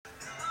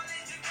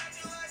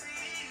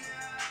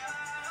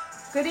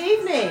Good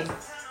evening.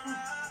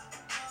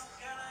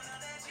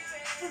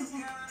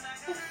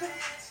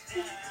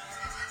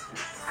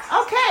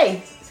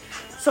 Okay.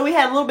 So we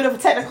had a little bit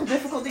of technical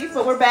difficulties,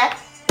 but we're back.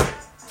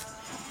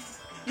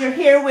 You're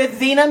here with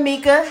Zena,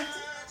 Mika,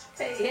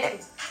 Hey.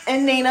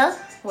 and Nina.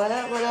 What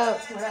up?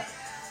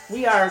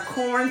 We are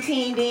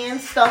quarantined in,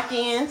 stuck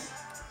in,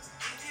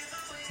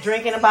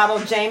 drinking a bottle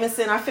of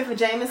Jameson, our fifth of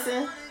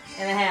Jameson.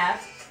 And a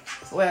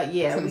half. Well,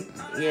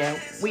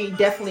 we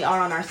definitely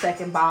are on our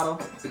second bottle.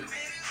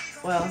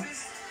 Well,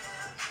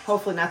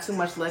 hopefully not too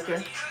much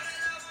liquor.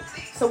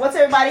 So what's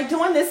everybody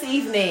doing this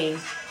evening?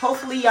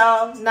 Hopefully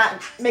y'all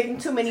not making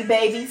too many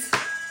babies,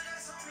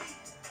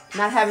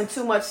 not having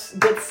too much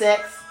good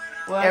sex.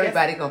 Well,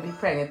 everybody gonna be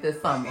pregnant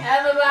this summer.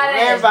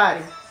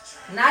 Everybody.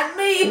 Not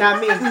me. Not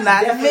me. Definitely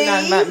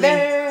not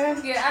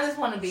me. Yeah, I just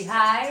want to be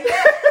high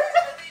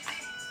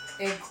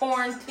and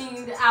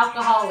quarantined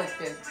alcoholic.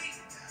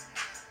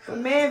 But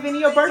man,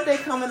 Vinny, your birthday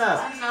coming up.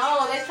 I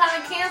know. They're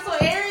trying to cancel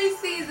Aries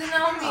season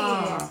on me.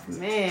 Oh,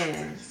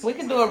 man. We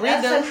can do a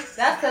redo.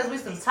 That's because we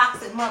some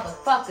toxic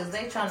motherfuckers.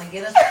 They trying to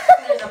get us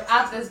cleared up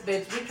out this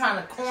bitch. We trying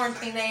to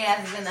quarantine their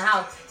asses in the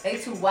house. They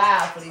too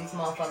wild for these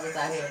motherfuckers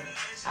out here.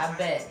 I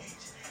bet.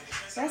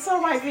 That's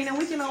all right, Vina.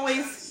 We can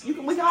always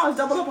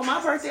double up on my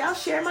birthday. I'll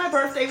share my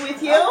birthday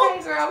with you.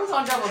 Okay, girl. We're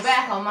going to double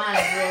back on mine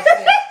real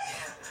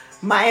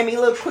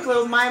quick. Quick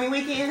little Miami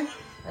weekend.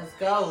 Let's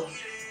go.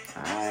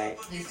 Alright.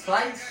 These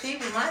flights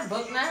cheap in my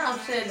book now.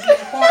 Shit,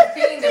 getting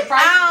quarantined. The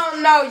price I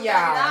don't know,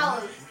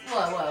 y'all.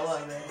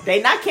 What, man?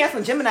 They not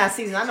canceling Gemini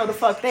season. I know the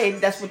fuck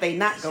that's what they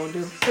not gonna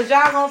do. Cause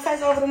y'all gonna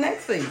take over the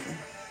next season.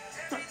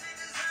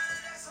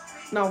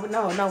 No.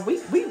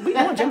 We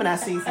doing Gemini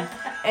season.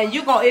 And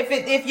you gonna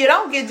if you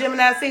don't get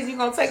Gemini season, you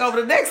gonna take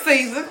over the next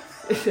season.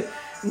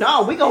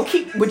 No, we gonna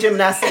keep with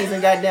Gemini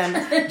season,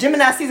 goddamn.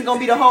 Gemini season gonna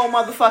be the whole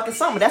motherfucking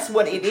summer. That's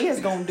what it is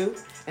gonna do.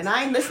 And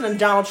I ain't listening to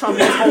Donald Trump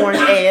and his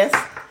orange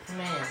ass.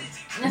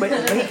 Man. But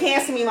he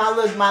can't send me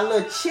my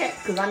little check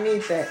because I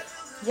need that.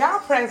 Y'all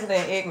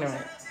president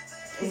ignorant.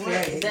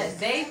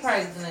 They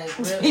president.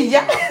 Really.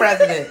 Y'all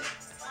president.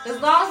 As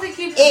long as he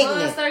keeps the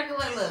blood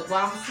circulating. Look,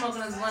 while I'm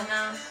smoking this blunt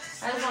now,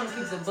 I just want to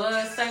keep the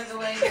blood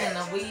circulating and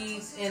the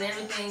weed and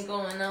everything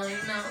going on. You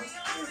know,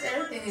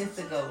 everything needs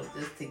to go with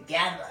this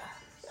together.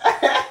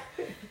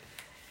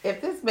 If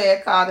this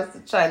man called us the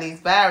Chinese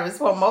virus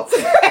one more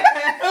time.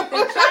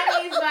 The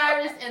Chinese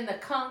virus and the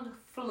Kung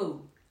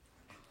flu.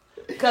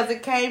 Because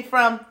it came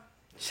from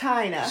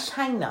China.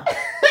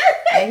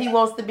 And he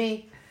wants to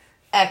be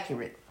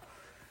accurate.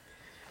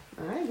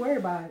 I ain't worried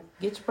about it.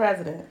 Get your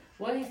president.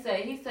 What he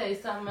say? He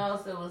said something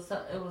else. It was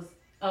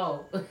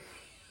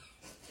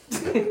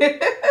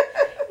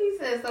He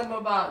said something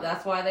about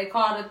that's why they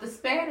called it the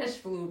Spanish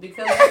flu,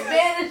 because the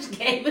Spanish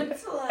gave it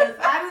to us.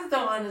 I just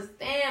don't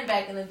understand.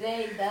 Back in the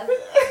day,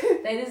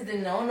 they just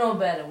didn't know no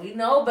better. We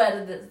know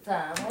better this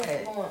time. What's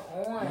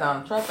going on?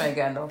 Donald Trump ain't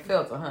got no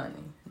filter, honey.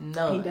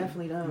 No, he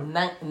definitely don't.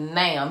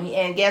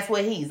 And guess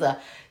what? He's a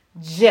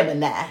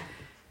Gemini.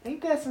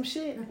 Ain't that some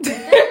shit?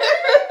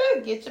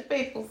 Get your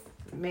peoples.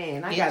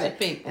 Man, I got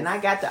it. And I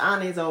got to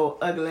honor his old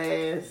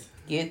ugly ass.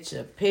 Get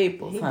your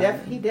peoples.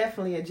 He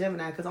definitely a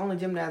Gemini, because only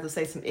Geminis will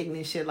say some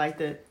ignorant shit like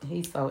that.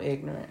 He's so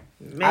ignorant.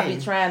 Man. I be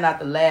trying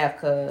not to laugh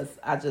because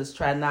I just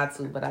try not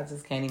to, but I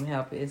just can't even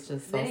help it. It's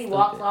just so Then he stupid.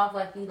 walks off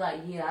like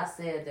yeah, I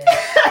said that.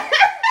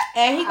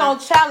 And he gonna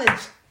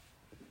challenge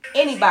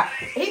anybody.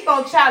 He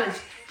gonna challenge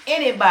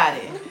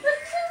anybody.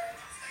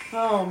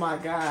 Oh my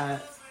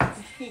God.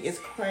 He is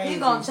crazy. He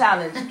gonna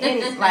challenge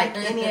any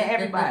and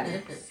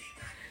everybody.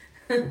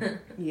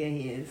 Yeah,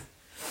 he is.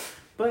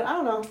 But I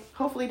don't know.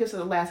 Hopefully this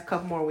will last a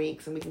couple more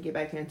weeks and we can get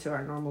back into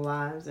our normal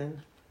lives.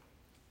 And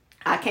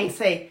I can't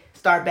say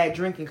start back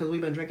drinking because we've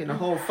been drinking the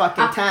whole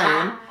fucking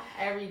time.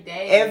 Every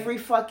day. Every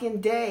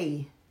fucking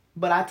day.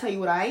 But I tell you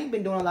what I ain't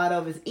been doing a lot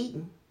of is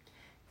eating.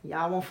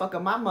 Y'all won't fuck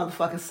up my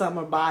motherfucking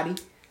summer body.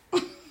 I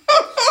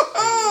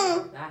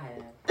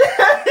have.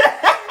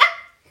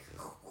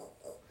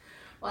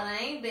 Well, I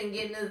ain't been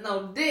getting us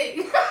no dick.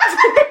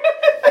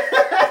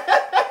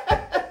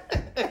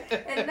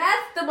 And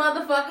that's the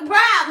motherfucking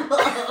problem.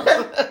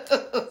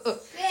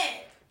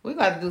 Shit. We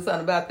got to do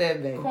something about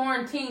that, baby.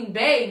 Quarantine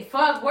babe.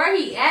 Fuck, where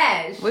he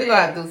at? We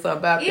got to do something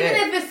about Even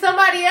that. if it's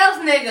somebody else,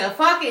 nigga.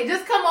 Fuck it.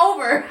 Just come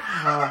over.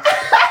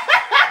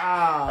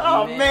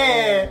 Oh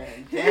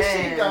man. Here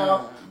she go.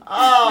 No,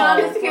 Oh. I'm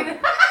just kidding.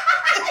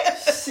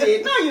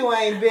 Shit. No, you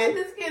ain't, I'm bitch.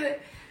 just kidding.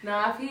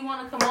 No, if he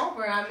want to come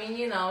over, I mean,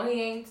 he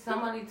ain't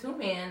somebody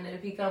two-man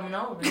if he coming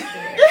over.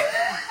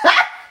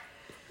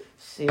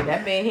 Shit,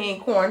 that mean he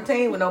ain't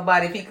quarantined with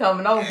nobody if he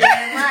coming over.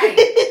 Damn right.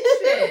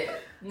 Shit,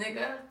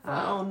 nigga.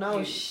 I don't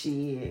know.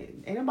 Shit.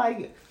 Ain't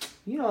nobody.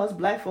 You know, us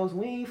black folks,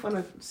 we ain't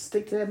finna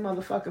stick to that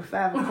motherfucking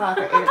 5 o'clock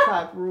or 8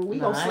 o'clock rule. We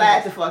gonna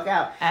slide the fuck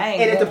out.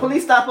 And if the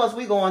police stop us,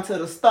 we going to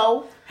the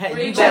store.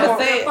 Hey, you better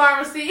say it.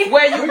 Pharmacy.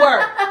 Where you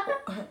work.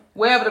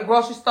 Wherever the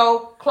grocery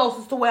store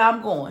closest to where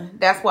I'm going.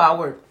 That's where I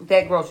work.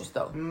 That grocery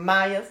store.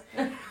 Maya's.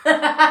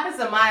 It's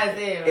a Maya's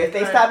there. If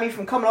they stop me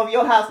from coming over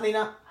your house,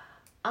 Nina,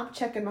 I'm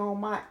checking on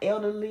my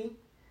elderly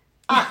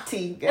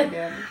auntie.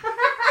 Goddamn.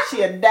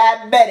 She a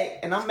diabetic,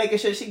 and I'm making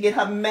sure she get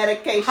her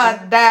medication.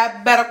 Her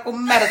diabetical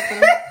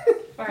medicine.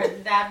 For her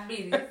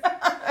diabetes.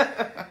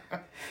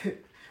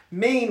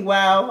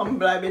 Meanwhile, I'm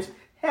like, bitch,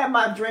 have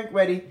my drink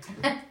ready.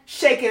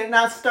 Shake it and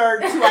not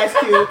stirred 2 ice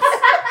cubes.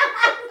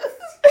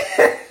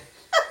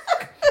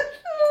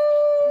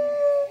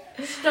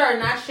 Stir,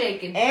 not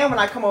shaking. And when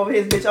I come over,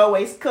 his bitch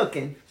always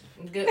cooking.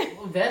 Good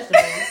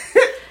vegetables.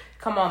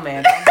 Come on,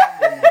 man. Don't do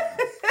that.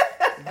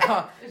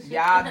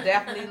 Y'all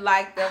definitely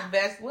like the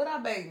best. What I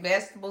make?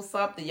 Vegetable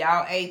something.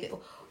 Y'all ate it.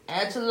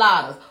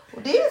 Enchiladas.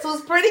 Well, these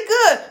was pretty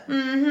good.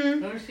 Mm-hmm.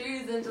 No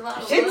cheese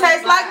enchiladas. It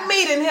tastes like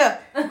meat in here.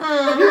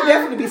 Mm-hmm. You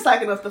definitely be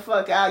psyching us the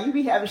fuck out. You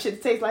be having shit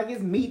that tastes like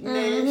it's meat in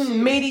there and shit.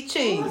 Meaty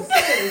cheese.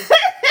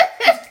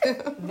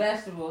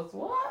 Vegetables.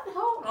 What?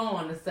 Hold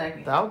on a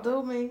second. Don't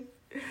do me.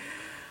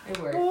 It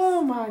works.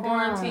 Oh my god.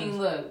 Quarantine,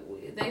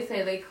 look. They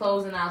say they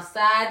closing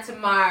outside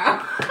tomorrow.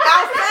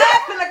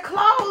 Outside finna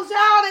close,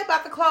 y'all. They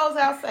about to close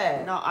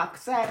outside. No,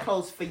 outside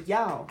closed for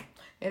y'all.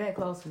 It ain't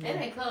close for me. It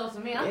ain't close to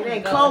me. It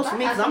ain't close to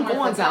me because I'm going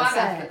outside.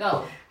 I got to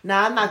go.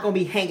 Now, I'm not going to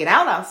be hanging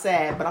out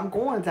outside, but I'm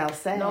going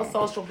outside. No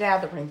social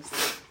gatherings.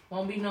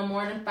 Won't be no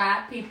more than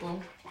 5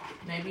 people.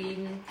 Maybe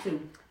even 2.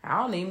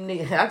 I don't even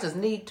need. I just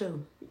need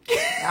 2.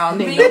 I don't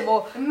need no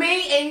more.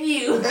 Me and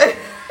you.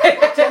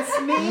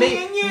 Just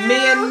me and you. Me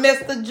and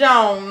Mr.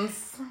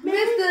 Jones.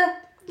 Mr.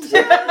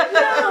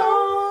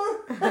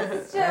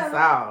 That's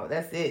all.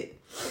 That's it.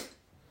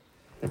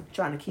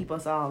 Trying to keep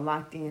us all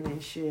locked in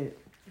and shit.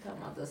 Talking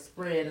about the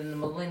spread and the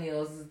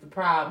millennials is the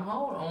problem.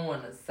 Hold on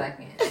a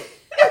second.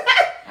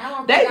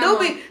 They do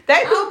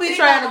be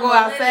trying to go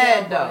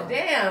outside though.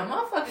 Damn,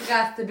 motherfucker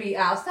got to be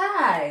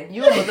outside.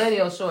 You a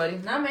millennial, shorty.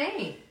 Not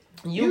me.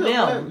 You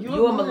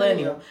a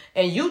millennial,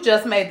 and you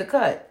just made the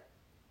cut.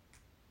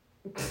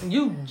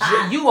 You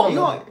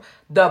on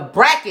the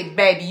bracket,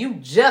 baby. You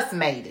just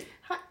made it.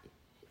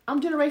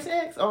 I'm Generation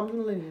X or I'm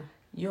millennial.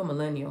 You a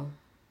millennial.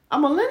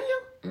 I'm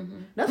millennial.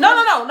 Mm-hmm. No.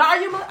 Are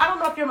you? I don't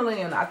know if you're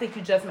millennial. Or not. I think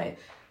you just made it.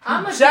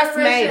 I'm a just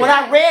made it. What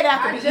I read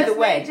after I me either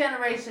way.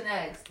 Generation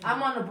X.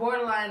 I'm on the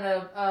borderline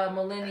of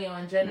millennial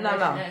and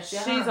Generation X.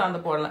 Yeah. She's on the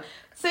borderline.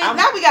 See,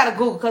 now we gotta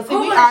Google because we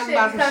argue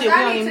about some shit we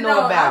don't even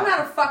know about. I'm not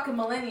a fucking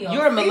millennial.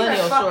 You're a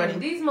millennial, shorty.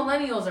 These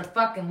millennials are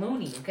fucking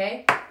loony,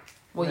 okay?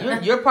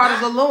 Well, you're part of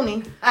the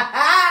loony.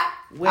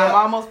 Well, I'm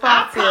almost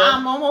positive.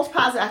 I'm almost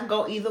positive I can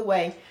go either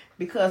way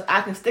because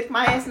I can stick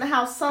my ass in the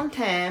house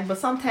sometime, but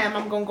sometime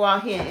I'm gonna go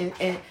out here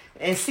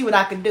and see what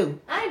I can do.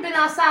 I ain't been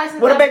outside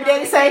since. What did baby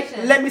daddy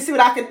say? Let me see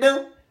what I can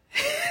do.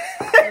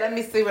 Let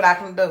me see what I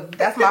can do.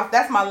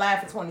 That's my line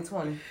for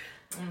 2020.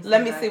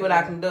 Let me see what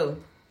I can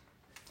do.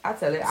 I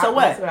tell it. So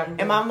what? See what I can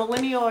do. Am I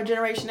millennial or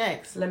Generation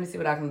X? Let me see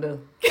what I can do.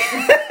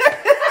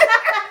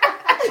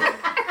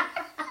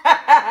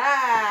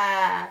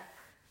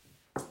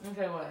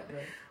 Okay, what?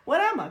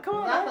 What am I? Come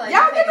on, Like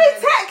y'all give me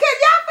time. Can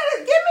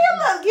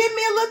y'all give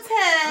me a little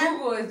time?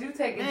 Google is you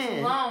taking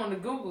too long to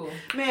Google.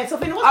 Man,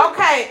 Sophia,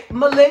 Okay,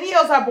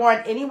 millennials are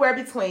born anywhere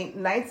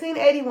between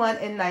 1981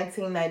 and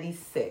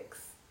 1996.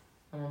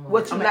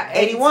 What you not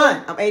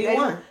 81? I'm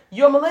 81.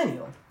 You're a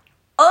millennial.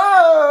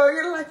 Oh,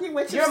 you're lucky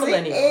what You're a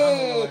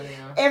millennial.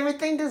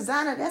 Everything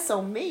designer. That's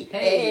so me.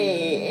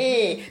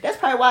 Hey. That's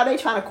probably why they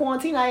trying to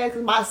quarantine I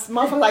because my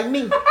motherfucker like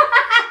me.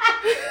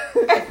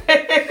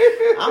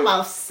 I'm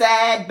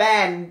outside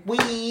buying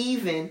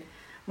weave and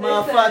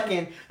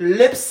motherfucking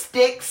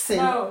lipsticks and.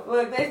 No,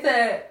 look, they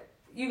said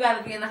you got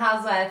to be in the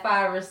house at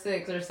 5 or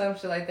 6 or some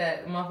shit like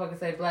that. Motherfucker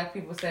say black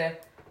people said,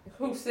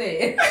 who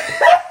said?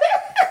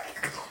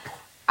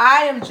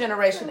 I am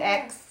Generation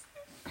X.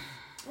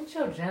 What's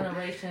your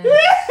generation?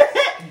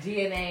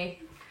 DNA.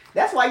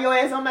 That's why your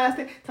ass on my ass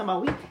talking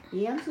about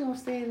I'm just gonna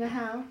stay in the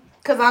house.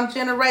 Cause I'm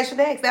Generation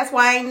X. That's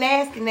why I ain't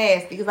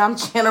nasty. Cause I'm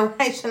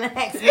Generation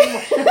X. We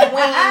ain't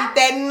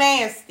that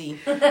nasty.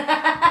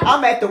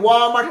 I'm at the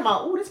Walmart. Talking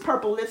about, ooh, this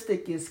purple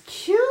lipstick is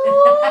cute.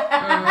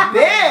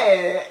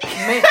 Yeah.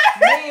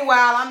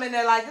 Meanwhile, I'm in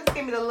there like, just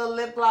give me the little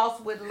lip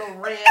gloss with a little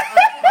red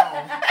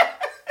undertone.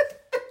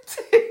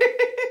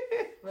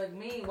 Look,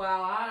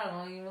 meanwhile, I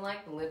don't even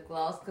like the lip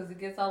gloss because it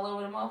gets all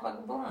over the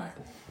motherfucking blonde.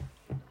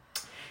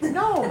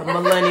 No,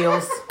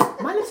 millennials.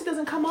 My lipstick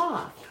doesn't come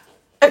off.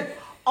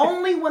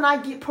 Only when I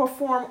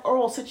perform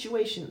oral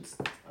situations.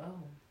 Oh.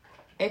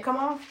 It come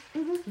off?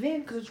 Mm-hmm. Then,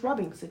 because it's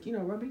rubbing. So,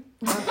 rubbing?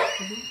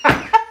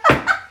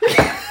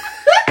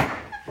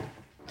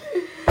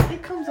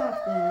 It comes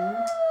off then.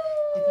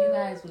 If you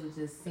guys would have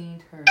just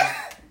seen her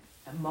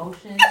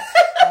emotion.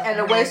 And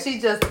the way she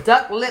just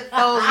duck-lipped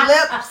those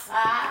lips.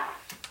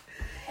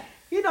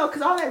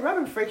 Because all that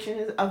rubbing friction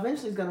is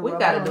eventually going to rub We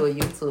got to on. do a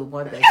YouTube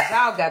one day. Because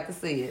y'all got to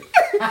see it.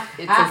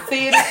 To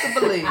see it is to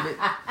believe it.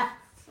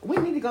 We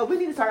need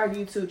to start our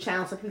YouTube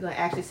channel so people can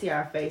actually see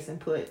our face and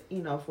put,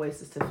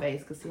 voices to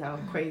face, because see how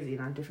crazy and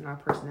how different our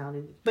personality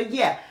is. But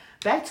yeah,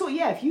 back to it.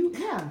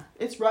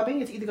 It's rubbing.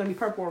 It's either going to be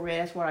purple or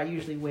red. That's what I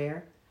usually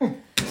wear.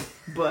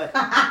 But,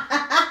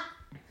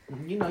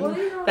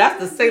 that's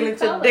the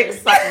signature dick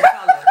sucking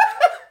color.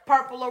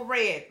 Purple or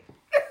red.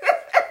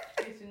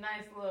 It's your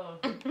nice little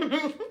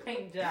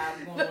paint job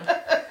going.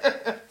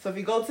 So if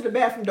you go to the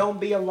bathroom, don't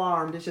be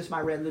alarmed. It's just my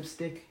red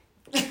lipstick.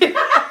 Everything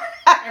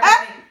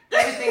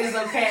is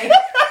okay.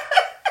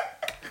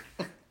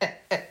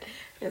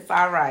 It's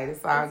all right.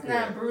 It's all It's good.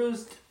 not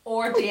bruised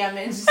or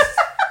damaged.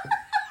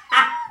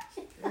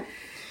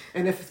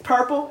 And if it's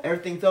purple,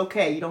 everything's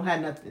okay. You don't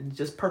have nothing. It's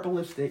just purple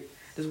lipstick.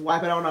 Just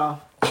wipe it on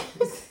off.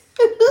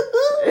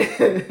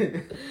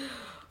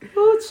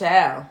 Ooh,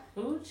 child.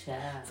 Ooh,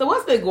 child. So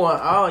what's been going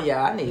on, y'all?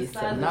 I need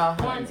Besides to know.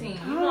 this quarantine.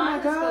 You Oh know, I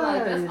my just feel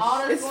like that's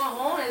all that's gosh.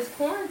 going on is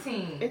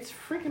quarantine. It's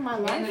freaking my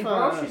and life the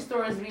up. grocery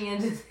stores being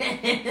just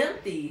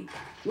empty.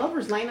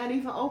 Lover's Lane not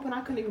even open.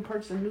 I couldn't even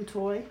purchase a new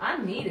toy. I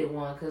needed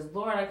one because,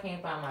 Lord, I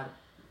can't find my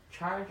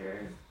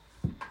charger.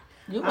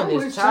 You I want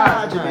wish this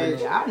charge, charge, honey.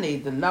 bitch. I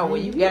need to know where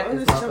you You got want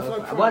this this chuck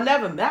motherfucker. from? Well,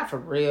 never, not for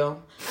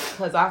real.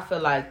 Because I feel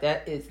like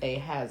that is a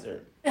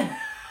hazard.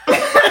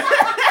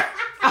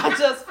 I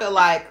just feel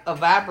like a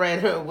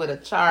vibrator with a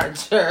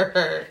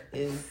charger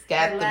is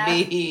got to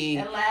be.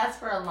 It lasts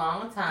for a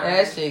long time.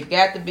 That shit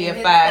got to be a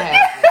fire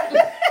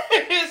hazard.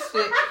 This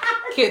shit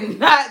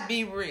cannot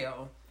be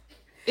real.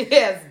 It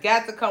has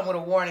got to come with a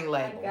warning I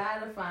label.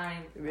 gotta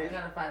find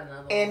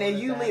another one. And then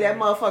you leave that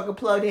motherfucker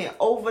plugged in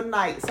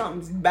overnight.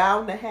 Something's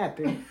bound to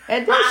happen.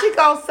 And then she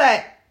gonna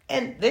say,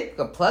 and they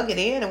could plug it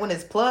in, and when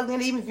it's plugged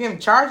in, even if you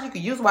haven't charged, you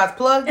can use it while it's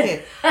plugged in.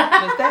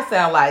 Does that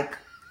sound like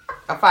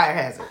a fire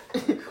hazard?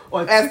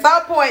 Or At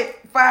some point,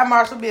 fire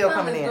marshal bill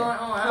coming in. Going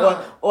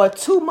on. or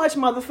too much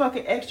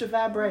motherfucking extra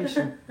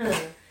vibration.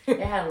 It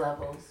had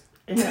levels.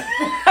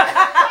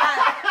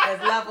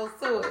 There's levels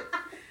to it.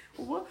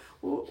 What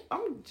was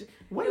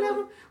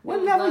level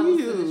you levels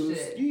to the use?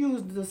 shit. You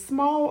used the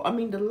small,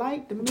 the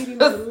light, the medium, and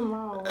the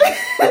Small.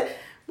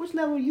 Which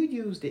level you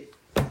used it?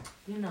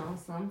 You know,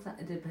 sometimes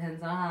it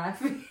depends on how I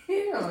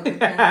feel. It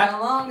depends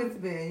how long it's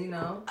been, you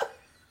know.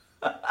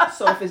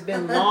 So if it's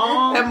been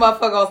long, That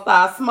motherfucker gonna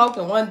start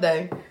smoking one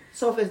day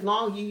so if it's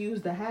long, you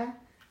use the high.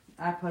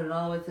 I put it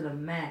all the way to the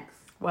max.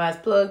 while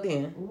it's plugged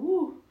in.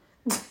 Ooh.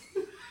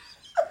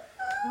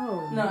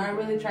 Oh, No, I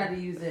really try to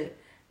use it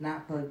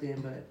not plugged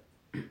in, but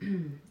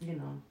you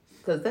know,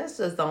 Cause that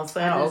just don't I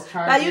sound. just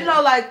charge Now you it.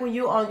 know, like when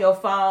you on your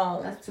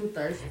phone, that's too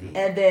thirsty.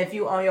 and then if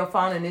you on your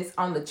phone and it's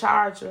on the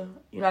charger,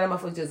 you know that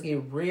motherfucker just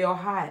get real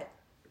hot,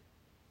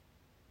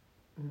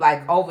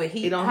 like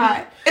overheat It don't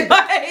hot. But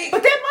Like,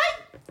 that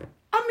might.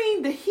 I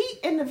mean, the heat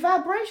and the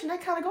vibration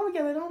that kind of go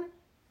together, don't it?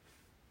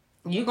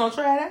 you gonna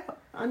try it out?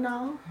 I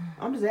know.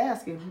 I'm just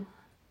asking.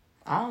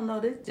 I don't know.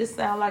 This just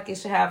sound like it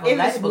should have a If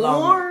it's label on it.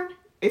 warm,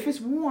 if it's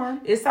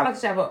warm, It sounds like it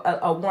should have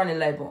a warning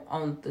label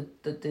on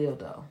the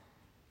dildo.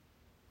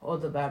 Or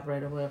the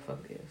vibrator, whatever the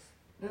fuck it is.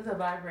 It's a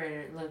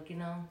vibrator. Look, you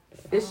know.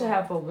 It should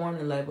have a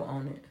warning label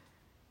on it.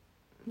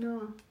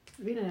 no.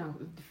 Vina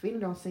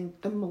don't seem.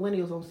 The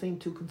millennials don't seem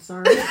too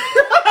concerned.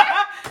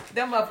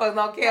 Them motherfuckers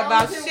don't care Long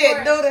about as it shit,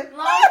 works. do they?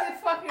 Long as it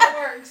fucking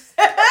works.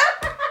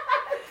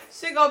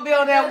 She gonna be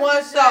on that It one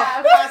does the show.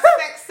 job. My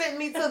sex sent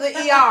me to the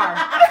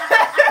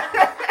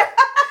ER.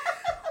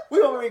 We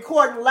gonna be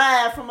recording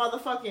live from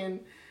motherfucking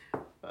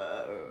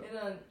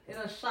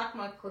It'll shock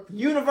my clitoris.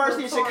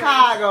 University of clitoris.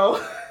 Chicago.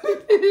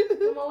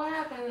 You know what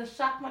happened? It'll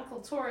shock my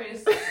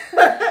clitoris.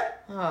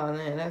 Oh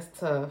man, that's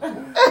tough.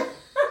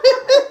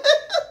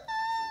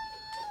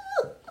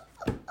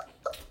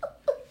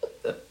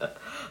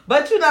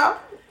 But you know,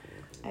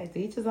 hey, to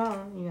each his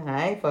own. You know,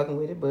 I ain't fucking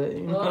with it, but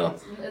you Well, know.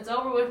 it's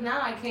over with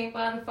now. I can't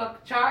find the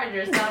fucking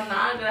charger, so now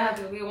I'm gonna have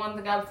to get one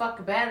that got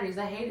fucking batteries.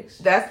 I hate it.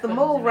 That's the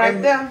move right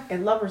there.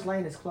 And Lover's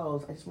Lane is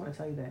closed. I just want to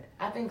tell you that.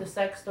 I think the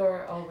sex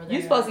store over there.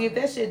 You supposed to get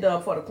that shit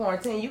done for the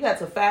quarantine. You got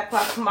to 5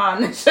 o'clock tomorrow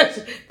and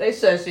they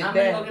shut shit I'm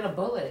gonna go down. get a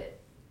bullet.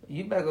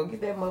 You better go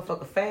get that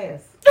motherfucker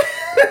fast.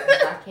 'Cause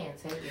I can't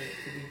take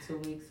it to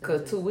be 2 weeks.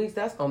 Cause 2 weeks,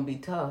 that's gonna be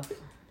tough.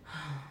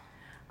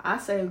 I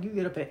say you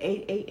get up at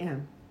 8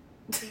 a.m.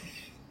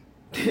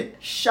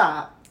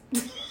 Shop.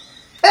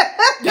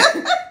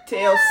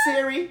 Tell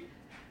Siri,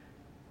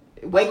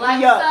 wake me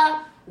up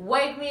Alexa,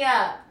 wake me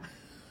up.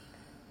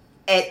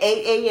 at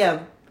 8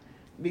 a.m.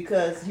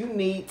 because you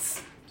need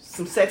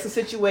some sexy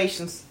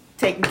situations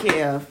taken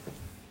care of.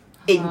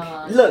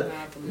 Look,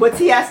 what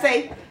T.I.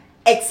 say?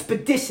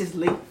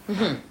 Expeditiously.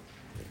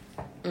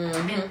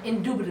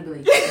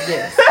 Indubitably.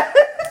 Yes.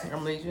 I'm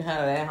gonna let you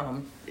handle that,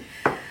 homie.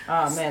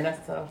 Oh man,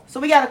 that's tough. So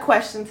we got a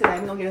question today.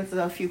 We're gonna get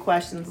into a few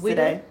questions We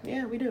today.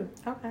 Yeah, we do.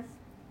 Okay.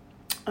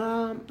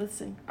 Let's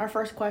see. Our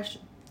first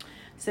question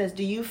says,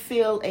 do you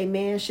feel a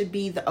man should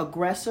be the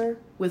aggressor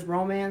with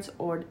romance,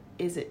 or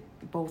is it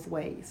both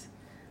ways?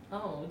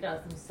 Oh, we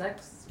got some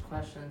sex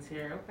questions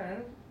here. Okay.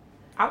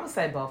 I would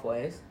say both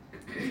ways.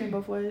 You say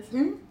both ways?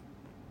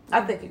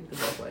 I think it could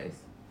go both ways.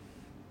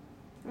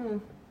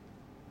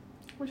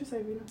 What'd you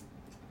say, Vina?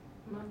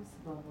 Mine's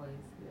both ways,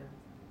 yeah.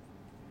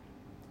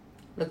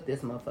 Look at this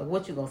motherfucker.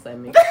 What you gonna say,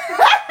 Mika?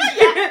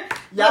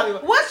 Y'all,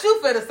 What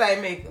you finna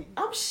say, Mika?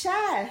 I'm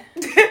shy.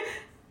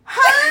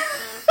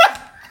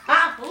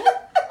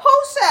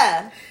 Who's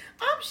shy?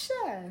 I'm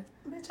shy.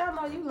 Bitch, I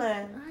know you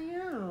lying. I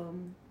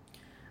am.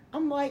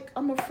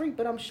 I'm a freak,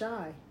 but I'm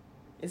shy.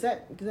 Does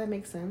that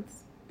make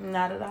sense?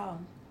 Not at all.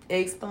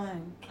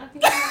 Explain. I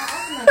can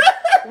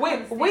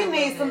We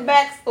need some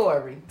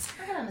backstory.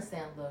 I can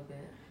understand a little bit.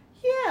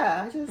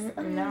 Yeah, I just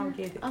I don't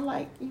get it. I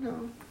like,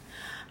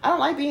 I don't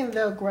like being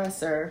the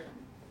aggressor.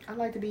 I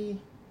like to be,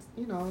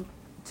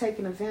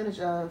 taken advantage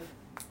of.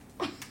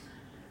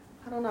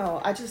 I don't know.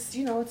 I just,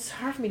 it's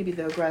hard for me to be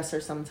the aggressor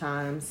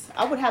sometimes.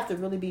 I would have to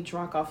really be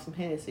drunk off some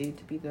Hennessy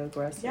to be the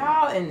aggressor.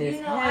 Y'all in this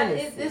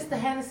Hennessy. It's the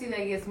Hennessy that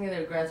gets me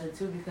the aggressor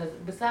too. Because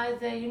besides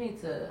that, I need you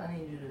to.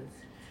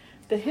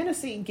 The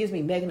Hennessy gives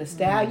me Megan Thee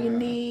Stallion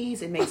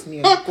knees. It makes me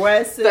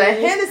aggressive. The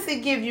Hennessy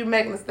give you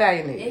Megan Thee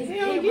Stallion It knees.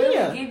 really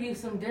give you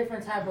some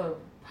different type of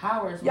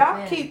powers.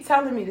 Y'all within. keep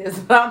telling me this,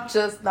 but I'm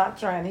just not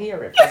trying to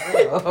hear it. For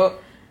real.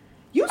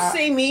 You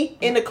see me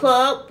in the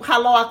club,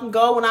 how low I can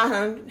go when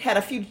I had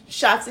a few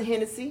shots of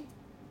Hennessy.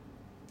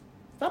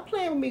 Stop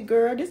playing with me,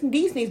 girl. These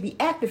needs be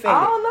activated.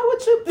 I don't know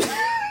what you...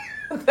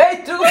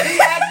 They do be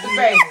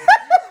activated.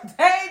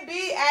 They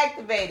be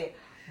activated.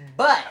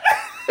 But...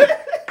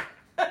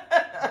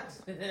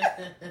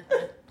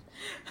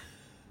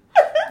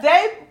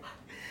 they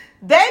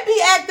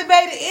be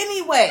activated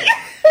anyway.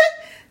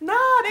 No,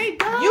 they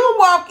don't. You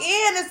walk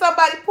in and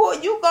somebody pull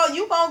you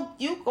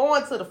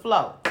going to the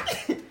flow.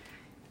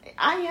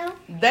 I am.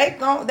 They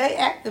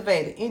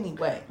activated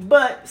anyway.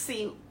 But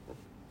see,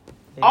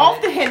 off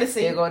the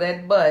Hennessy. There go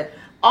that butt.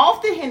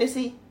 Off the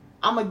Hennessy,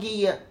 I'm gonna give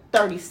you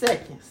 30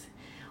 seconds.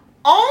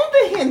 On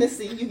the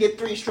Hennessy, you get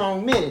 3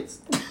 strong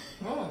minutes.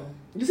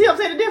 You see what I'm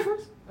saying? The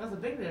difference? That's a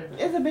big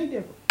difference. It's a big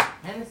difference.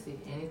 Hennessy,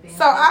 anything.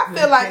 So I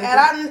feel like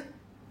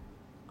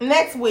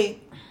next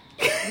week,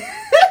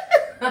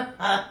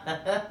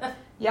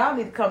 y'all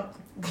need to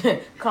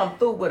come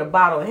through with a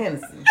bottle of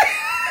Hennessy.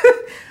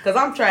 Cause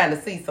I'm trying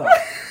to see something.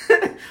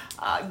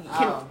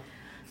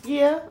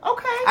 Yeah,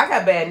 okay. I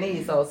got bad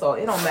knees, so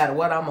it don't matter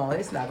what I'm on.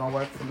 It's not gonna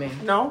work for me.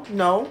 No.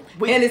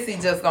 Hennessy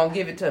just gonna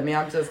give it to me.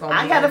 I'm just gonna.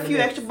 I got a few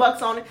extra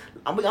bucks on it.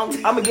 I'm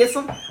gonna get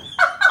some.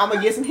 I'm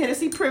gonna get some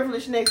Hennessy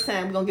privilege next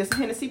time. We're gonna get some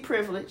Hennessy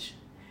privilege.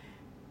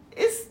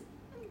 It's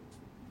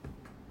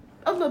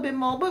a little bit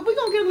more, but we're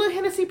gonna get a little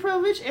Hennessy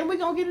privilege, and we're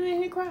gonna get it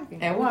in here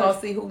cracking. And we're gonna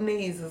see who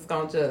knees is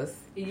gonna just.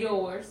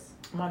 Yours.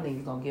 My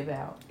knees gonna give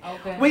out.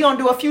 Okay. We're gonna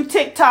do a few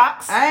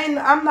TikToks.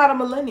 I'm not a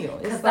millennial.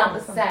 Because I'm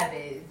a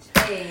savage.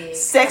 Hey.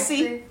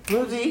 Sexy,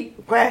 bougie,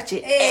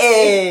 ratchet.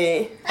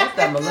 Hey. Hey. That's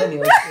that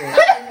millennial shit.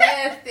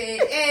 Nasty.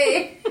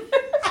 Hey.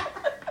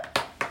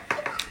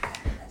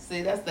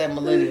 See, that's that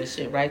millennial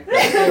shit right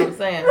there. You know what I'm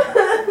saying?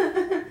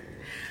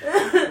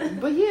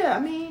 But yeah, I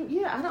mean,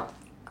 yeah, I don't.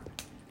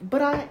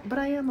 But I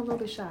am a little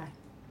bit shy.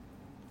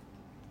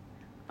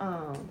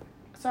 So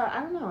I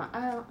don't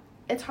know.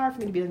 It's hard for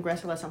me to be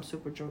aggressive unless I'm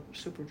super drunk.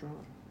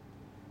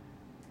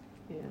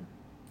 Yeah.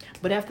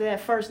 But after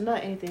that first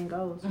nut, anything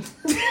goes. And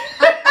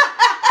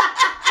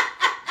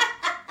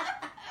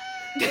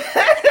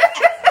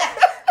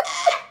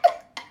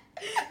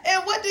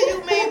what do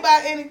you mean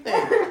by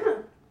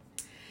anything?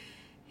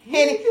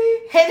 Hennessy.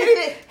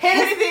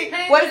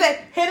 What is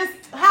that? Hennessy.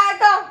 How it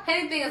go?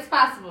 Anything is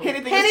possible.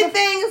 Anything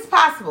Anything is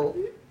possible.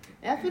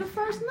 after the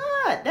first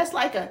nut. That's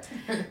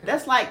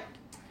like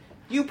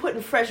you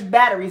putting fresh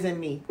batteries in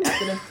me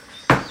after the.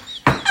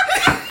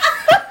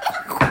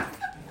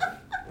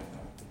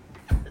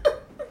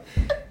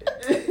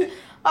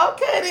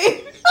 Okay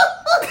then.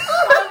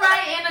 All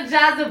right,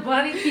 Energizer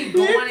Bunny, keep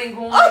going and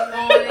going and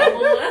going and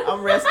going.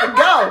 I'm ready to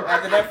go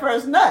after that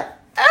first nut.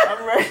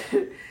 I'm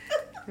ready.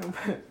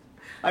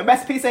 Like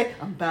Master P say,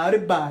 I'm about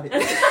it.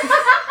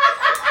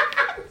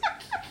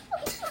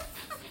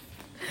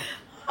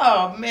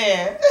 Oh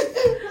man.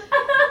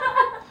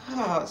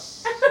 Oh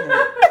shit.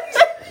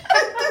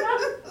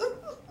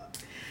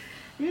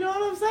 You know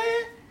what I'm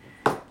saying?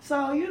 So,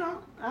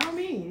 I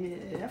mean,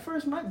 that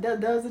first month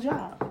does the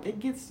job. It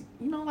gets,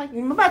 like,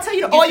 I'm about to tell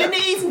you to oil your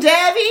knees and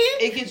dab in.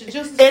 It gets your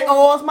juices. It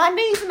oils my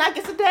knees and I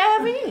get to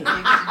dab in. It gets your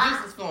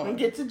juices flowing. And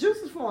get the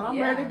juices flowing. I'm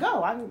Yeah. ready to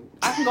go. I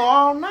can go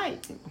all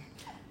night.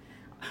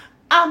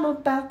 I'm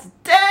about to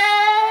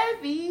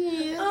dab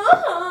in.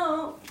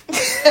 Oh.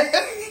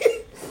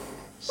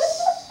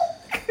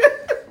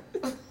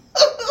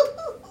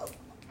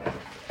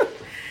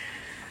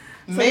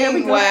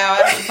 Meanwhile,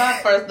 after my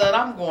first nut,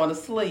 I'm going to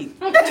sleep.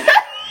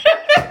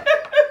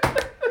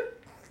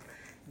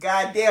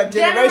 Goddamn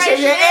Generation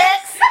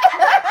X.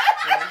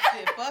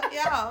 Shit, fuck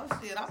y'all.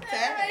 Shit, I'm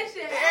tired.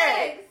 Generation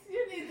X,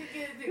 you need to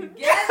get it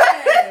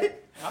together.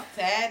 I'm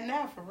tired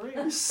now, for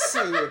real.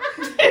 Shit.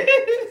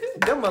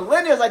 Them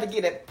millennials like to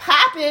get it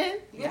popping.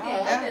 Yeah,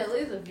 I need at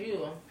least a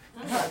few. I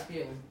got a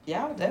few.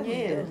 Y'all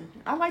definitely Yeah. do.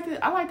 I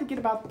like to get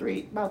about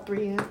three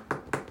in.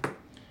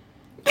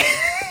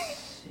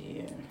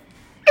 Shit.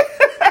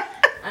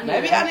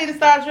 Maybe I need to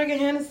start drinking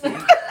Hennessy.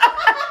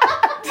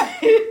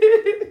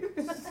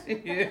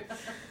 Shit.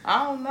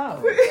 I don't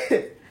know.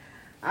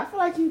 I feel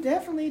like you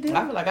definitely do.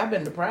 I feel like I've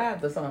been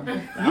deprived or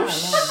something. I don't know.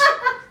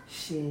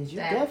 Shit, you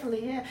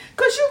definitely have.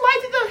 Cause you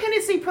liked the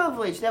Hennessy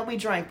privilege that we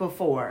drank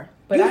before.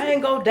 But I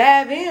ain't go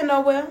dive in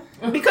nowhere.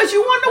 Because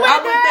you want to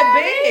I went to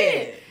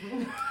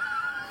bed.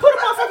 Put a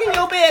motherfucker fuck in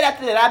your bed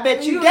after that. I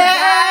bet you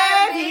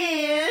dab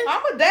in.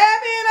 I'm a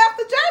dab in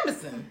after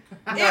Jameson.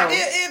 No.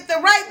 If the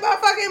right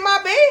motherfucker in my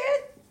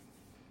bed,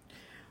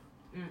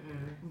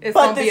 it's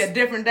But gonna be this- a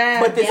different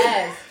dab. but this-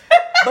 Yes.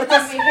 But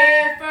Let this, me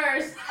head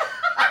first.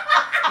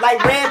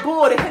 like Red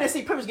Bull, the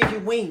Hennessy Privilege give you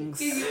wings.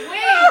 Give you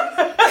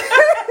wings.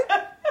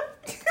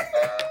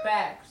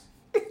 Facts.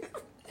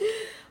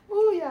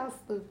 Ooh, y'all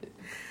stupid.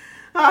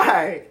 All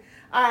right,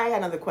 I got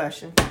another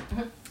question.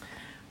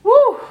 Woo!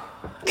 Oh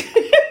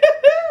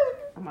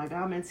my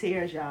God, I'm in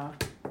tears, y'all.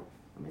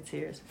 I'm in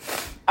tears.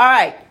 All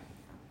right.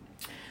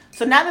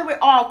 So now that we're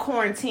all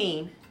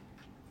quarantined,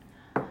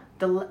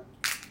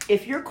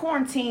 if you're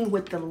quarantined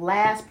with the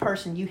last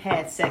person you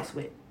had sex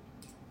with,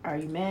 are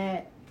you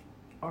mad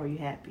or are you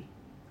happy?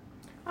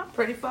 I'm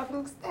pretty fucking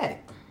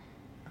ecstatic.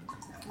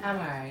 I'm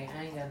alright.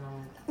 I ain't got no.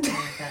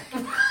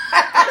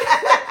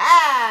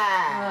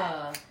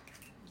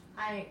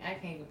 I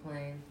can't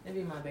complain. It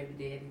be my baby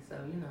daddy, so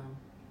you know,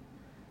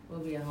 we'll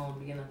be at home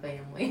being a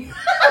family.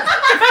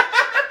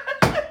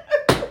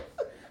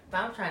 But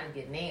I'm trying to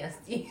get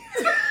nasty.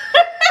 Cause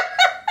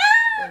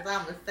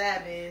I'm a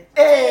savage.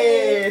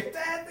 Hey.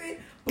 Sassy,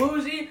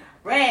 bougie,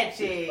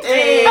 ratchet.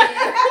 Hey. What's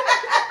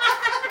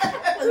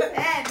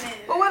happening?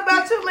 But what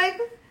about you,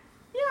 Laker?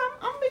 Yeah,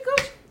 I'm be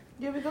Gucci.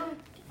 You be good?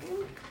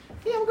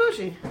 Yeah, I'm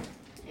Gucci.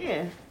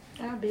 Yeah,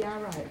 I'll be all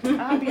right.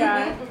 I'll be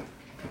alright.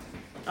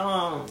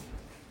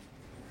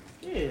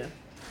 Yeah.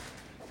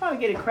 Probably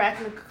get it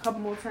cracking a couple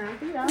more times.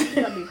 But yeah, I think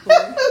that'll be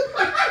cool.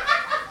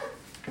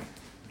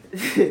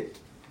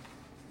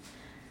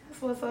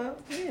 That's what's up.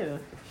 Yeah.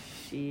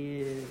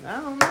 Shit. I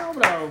don't know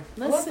though.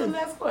 What's the Listen.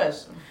 next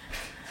question?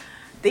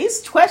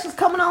 These questions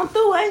coming on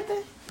through, ain't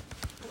they?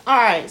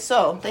 Alright,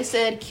 so they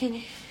said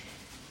can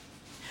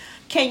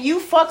you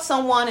fuck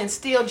someone and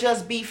still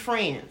just be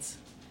friends?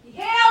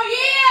 Hell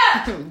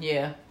yeah!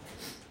 Yeah.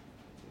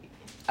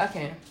 I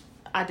can.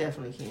 I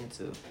definitely can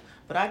too.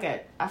 But I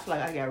feel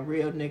like I got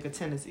real nigga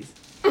tendencies.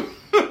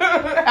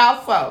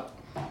 How so?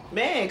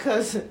 Man,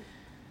 cause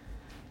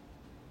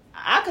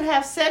I could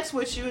have sex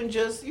with you and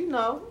just, you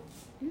know,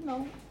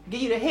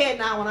 give you the head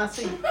nod when I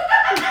see you.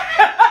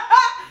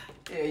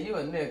 Yeah, you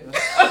a nigga.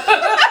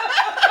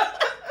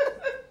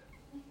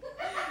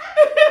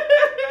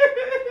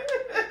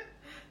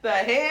 The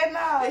head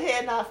nod? The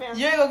head nod, fam.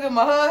 You ain't gonna give him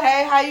a hug.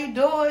 Hey, how you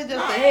doing?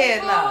 Just the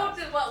head nod.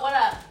 What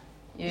up?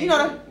 Yeah, You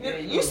know,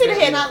 you see the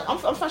head nod. I'm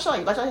trying to show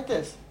you. Like I hit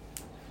this.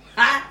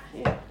 Huh?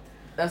 Yeah.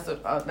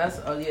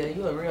 Yeah,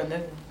 you a real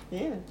nigga.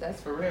 Yeah.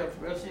 That's for real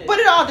shit. But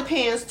it all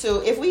depends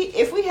too. If we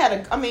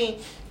had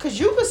cause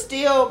you could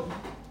still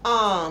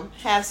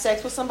have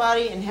sex with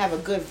somebody and have a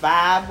good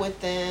vibe with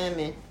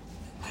them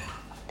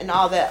and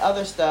all that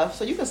other stuff.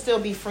 So you can still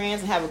be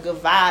friends and have a good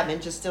vibe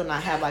and just still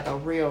not have like a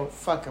real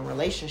fucking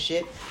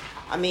relationship.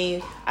 I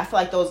mean, I feel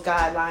like those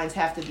guidelines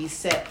have to be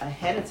set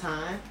ahead of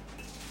time.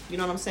 You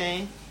know what I'm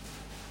saying?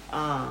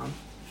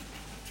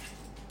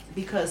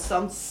 Because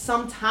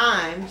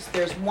sometimes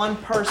there's one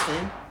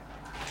person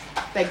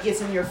that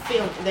gets in their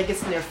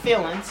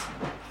feelings.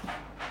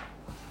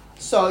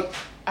 So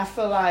I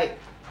feel like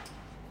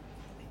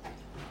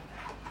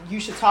you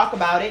should talk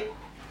about it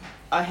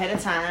ahead of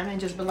time and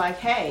just be like,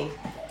 hey,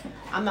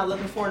 I'm not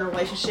looking for a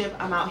relationship.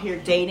 I'm out here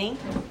dating,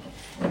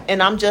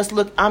 and I'm just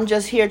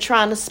here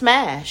trying to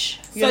smash.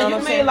 So you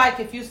mean like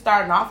if you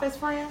starting off as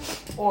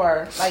friends,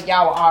 or like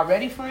y'all were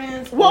already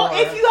friends? Well, or...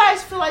 if you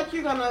guys feel like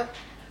you're gonna,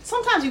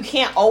 sometimes you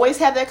can't always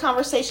have that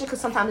conversation because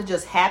sometimes it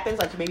just happens.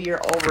 Like maybe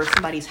you're over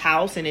somebody's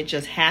house and it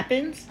just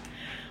happens.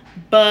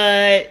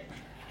 But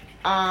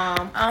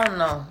I don't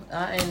know.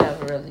 I ain't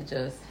never really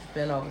just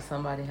been over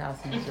somebody's house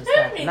and it just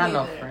happened. Not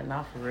no friend,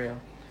 not for real.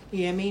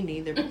 Yeah, me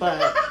neither.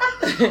 But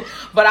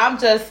but I'm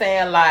just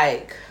saying,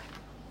 like,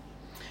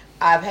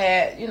 I've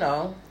had,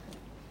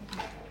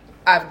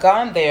 I've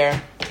gone there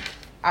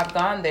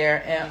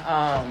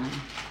and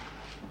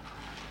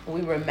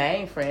we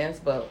remain friends,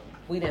 but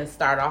we didn't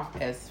start off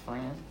as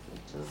friends.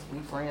 It's just we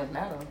friends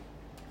now.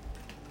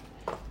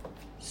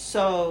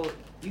 So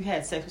you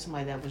had sex with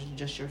somebody that was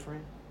just your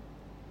friend?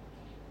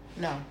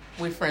 No,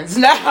 we friends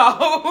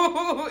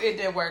now. It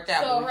didn't work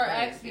out. So we her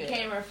friends, ex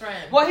became her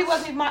friend. Well, he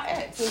wasn't even my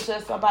ex. It was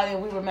just somebody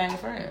and we remained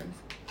friends.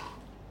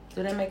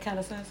 Do that make kind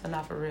of sense or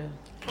not for real?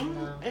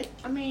 No.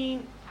 I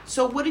mean,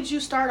 so what did you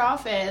start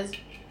off as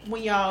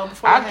when y'all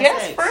before you I had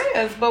guess sex?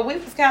 friends, but we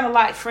was kind of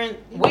like Friend.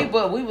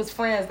 we was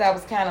friends that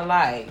was kind of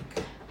like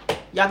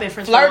Y'all been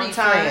friends for a flirty long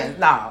time? friends.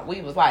 No,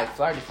 we was like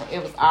flirty friends.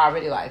 It was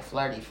already like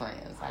flirty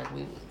friends. Like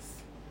we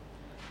was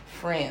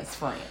friends.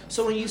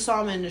 So when you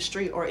saw him in the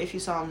street, or if you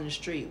saw him in the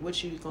street,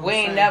 what you gonna We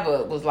say? ain't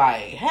never was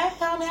like, hey,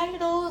 honey, how you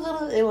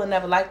doing? It was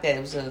never like that.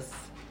 It was just,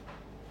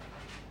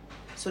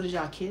 So did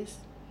y'all kiss?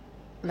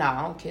 no,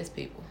 I don't kiss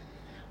people.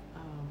 Oh.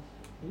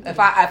 If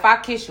I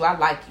kiss you, I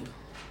like you.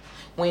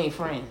 We ain't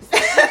friends.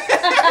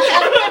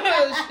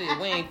 Shit,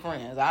 we ain't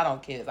friends. I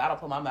don't kiss. I don't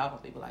put my mouth on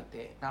people like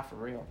that. Not for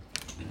real.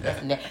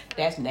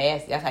 That's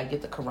nasty. That's how you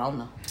get the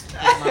corona.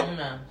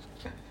 Mona.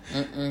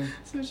 Mm-mm.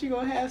 So she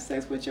gonna have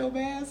sex with your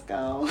mask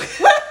on?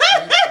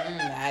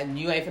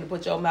 You ain't finna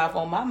put your mouth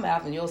on my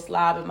mouth and your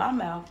slob in my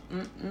mouth. We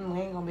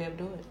ain't gonna be able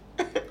to do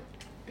it.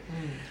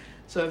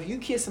 So if you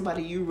kiss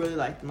somebody you really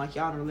like them, like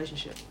y'all in a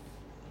relationship.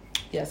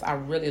 Yes, I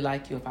really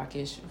like you if I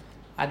kiss you.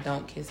 I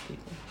don't kiss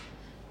people.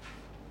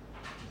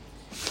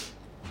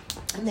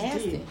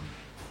 Nasty.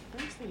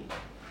 Nasty.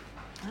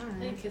 All I right.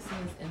 think kissing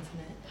is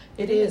intimate.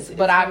 It is, It's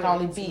but I can really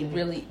only be intimate.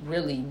 really,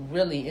 really,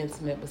 really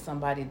intimate with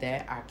somebody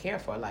that I care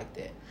for like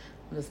that.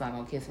 I'm just not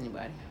gonna kiss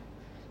anybody.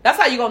 That's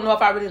how you gonna know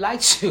if I really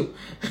liked you,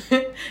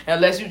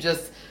 unless you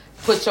just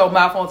put your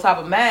mouth on top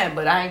of mine,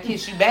 but I ain't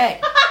kiss you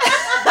back.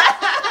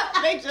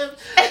 They just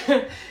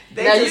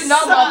Now you know,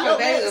 motherfucker,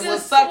 they lips. will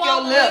Just suck your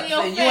swallow in lips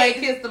your and you ain't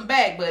face. kissed them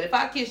back. But if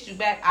I kissed you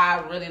back, I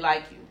really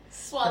like you. 'Cause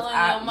Swallow in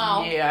I- your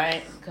mouth. Yeah, I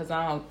ain't, cause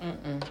I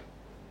don't.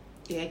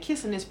 Yeah,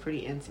 kissing is pretty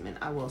intimate.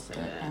 I will say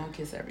I that. don't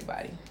kiss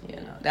everybody. You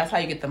know, that's how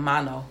you get the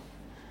mono.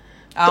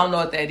 I don't know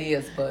what that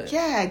is, but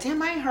Yeah,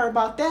 damn, I ain't heard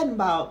about that in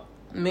about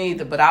me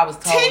either. But I was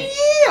told 10 years.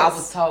 I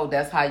was told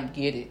that's how you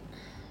get it.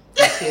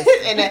 You kiss.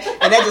 and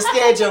that just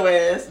scared your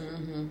ass.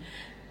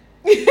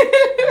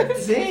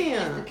 It's the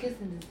Damn.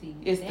 kissing disease.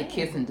 It's the Damn.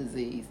 kissing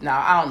disease. No,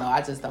 I don't know.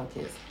 I just don't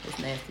kiss. It's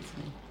nasty to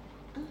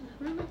me.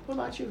 Really? What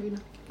about you, Vina?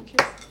 You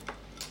kiss?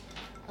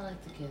 I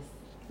like to kiss.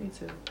 Me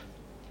too.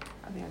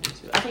 I think I do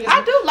too. I think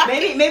I do like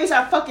maybe it's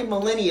our fucking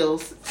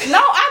millennials. No,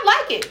 I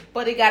like it,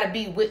 but it got to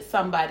be with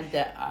somebody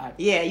that I.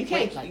 Yeah, you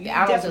can't. Like You that. I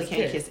don't definitely just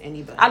can't kiss. kiss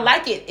anybody. I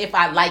like it if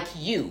I like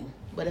you,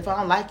 but if I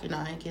don't like you, no,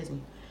 I ain't kissing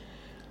you.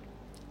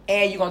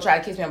 And you gonna try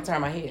to kiss me, I'm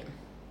turning my head.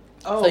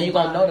 Oh, So you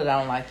gonna my. know that I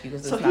don't like you.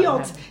 'Cause So it's he not on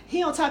gonna happen.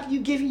 he on top of you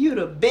giving you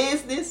the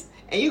business,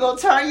 and you gonna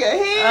turn your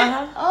head.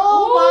 Uh-huh.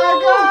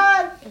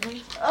 Oh my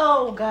god.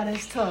 Oh god,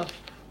 that's tough.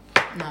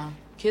 No,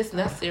 kissing,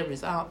 that's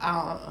serious. I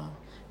don't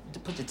to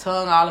put your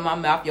tongue all in my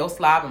mouth, your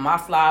slob and my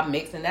slob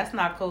mixing. That's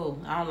not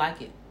cool. I don't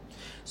like it.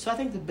 So I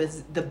think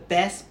the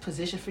best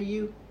position for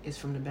you is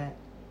from the back.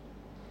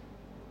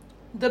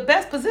 The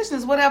best position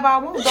is whatever I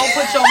want. Don't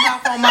put your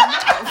mouth on my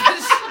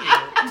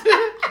mouth.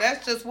 Shit.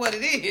 That's just what it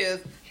is.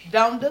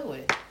 Don't do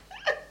it.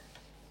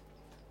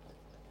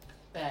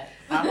 Back.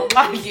 I don't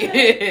like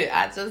it.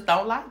 I just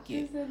don't like He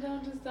it. said,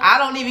 don't just I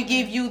don't even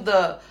give you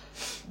the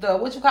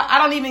what you call. I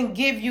don't even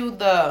give you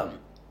the.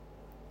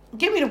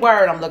 Give me the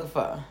word I'm looking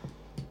for.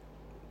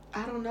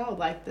 I don't know,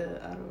 like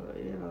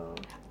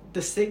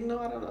the signal.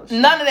 I don't know.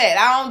 None of that.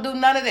 I don't do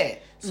none of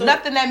that. So-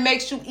 Nothing that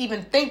makes you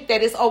even think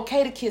that it's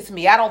okay to kiss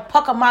me. I don't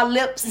pucker my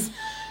lips.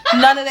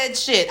 None of that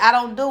shit. I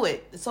don't do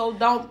it. So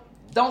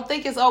don't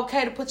think it's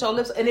okay to put your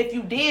lips. And if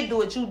you did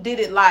do it, you did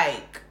it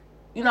like,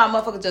 you know, a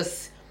motherfucker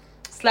just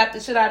slapped the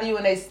shit out of you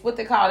and they, what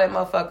they call that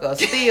motherfucker? A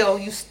steal.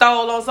 You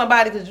stole on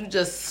somebody because you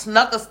just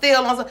snuck a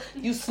steal on somebody.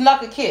 You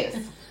snuck a kiss.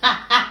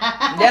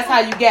 That's how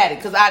you got it.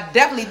 Because I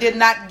definitely did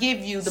not give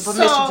you the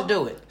permission to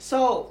do it.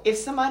 So if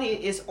somebody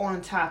is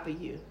on top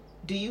of you,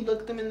 do you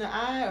look them in the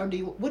eye, or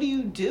what do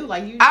you do?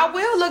 Like you? I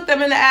will look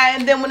them in the eye,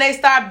 and then when they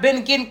start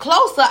getting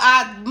closer,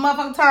 I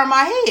motherfucking turn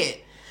my head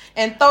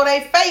and throw their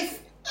face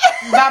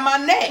by my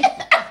neck.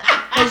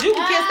 Because you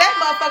can kiss that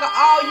motherfucker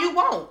all you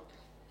want,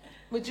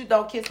 but you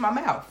don't kiss my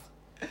mouth.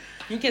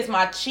 You kiss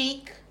my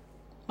cheek,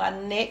 my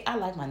neck. I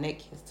like my neck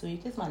kiss too. You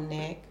kiss my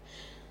neck,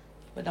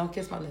 but don't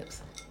kiss my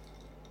lips.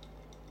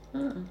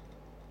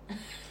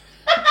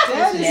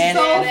 That is Dead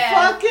so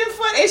ass. fucking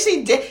funny. And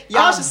she did.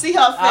 Y'all should see her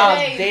I'm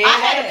face. dead I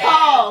had to ass.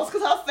 pause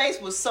because her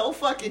face was so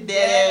fucking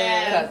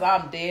dead. ass.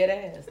 Because I'm dead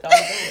ass. Don't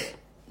do it.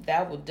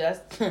 That would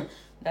just,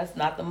 that's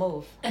not the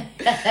move.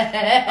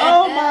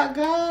 Oh my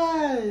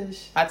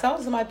gosh. I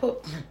told somebody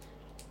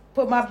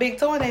put my big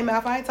toe in their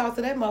mouth. I ain't talk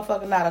to that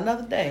motherfucker not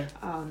another day.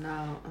 Oh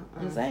no.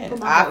 I'm saying. Put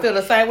my I whole- feel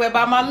the same way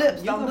about my lips.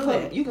 You Don't can do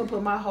put that. you can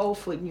put my whole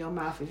foot in your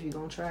mouth if you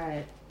gonna try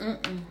it. Nah.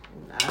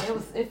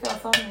 It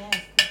felt so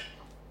nasty.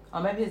 Or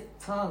maybe his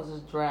tongue was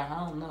just dry. I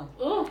don't know.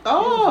 Ooh. It was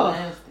Oh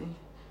nasty.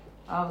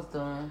 I was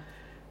done.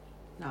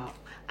 no,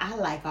 I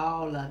like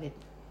all of it.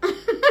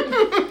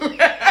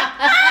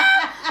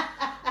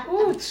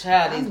 Ooh,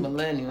 child, these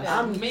millennials.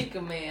 I'm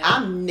Mika man.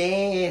 I'm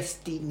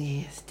nasty.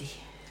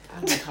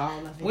 I like all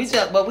of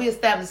it. But we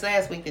established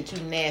last week that you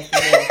nasty.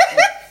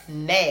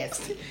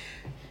 Nasty.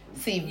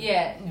 See,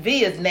 Yeah.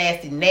 V is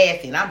nasty,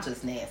 and I'm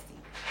just nasty.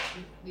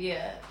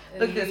 Yeah.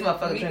 Look at this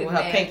motherfucker Mika drinking with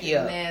her nasty, pinky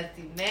up.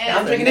 Nasty, I'm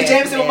nasty. drinking the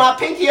Jameson with my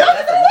pinky up,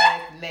 That's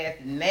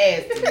a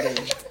nasty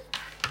bitch.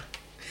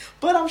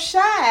 but I'm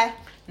shy.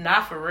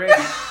 Not for real.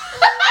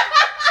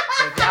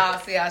 If y'all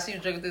see how she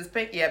was drinking this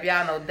pinky up,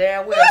 y'all know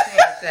damn well she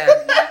ain't shy.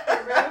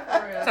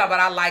 For real. Talk about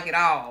I like it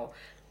all.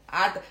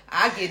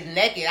 I get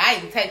naked. I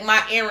even take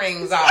my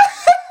earrings off.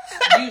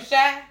 You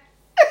shy?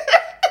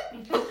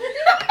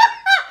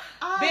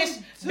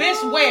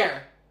 Bitch,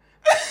 where?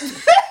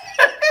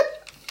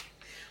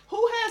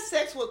 Who has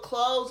sex with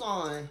clothes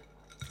on?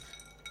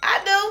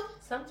 I do.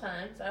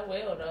 Sometimes I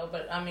will though,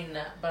 but I mean,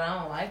 but I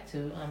don't like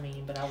to. I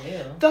mean, but I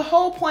will. The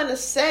whole point of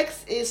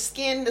sex is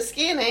skin to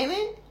skin, ain't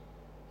it?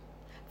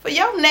 For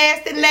your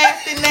nasty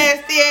ass,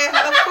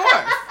 of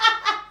course.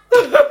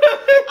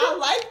 I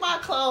like my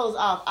clothes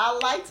off. I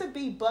like to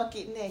be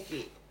bucket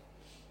naked.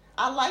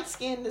 I like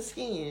skin to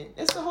skin.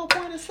 It's the whole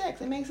point of sex.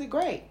 It makes it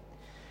great.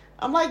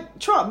 I'm like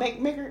Trump. Make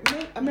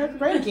America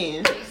great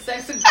again. Make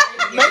sex great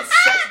again. Make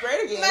sex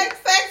great again. Make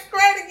sex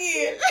great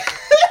again.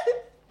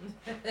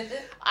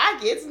 I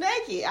get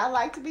naked. I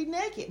like to be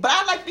naked, but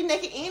I like to be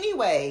naked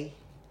anyway.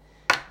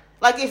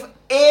 Like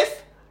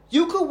if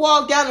you could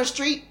walk down the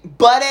street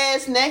butt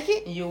ass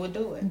naked, You would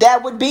do it.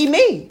 that would be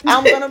me.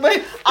 I'm gonna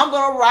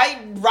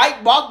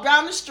walk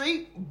down the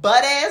street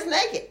butt ass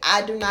naked.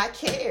 I do not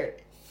care.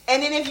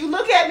 And then if you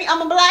look at me, I'm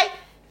gonna be like,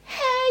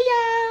 hey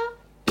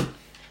y'all.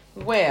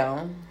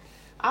 Well,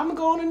 I'm gonna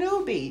go on a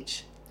nude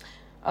beach.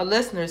 a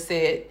listener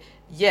said,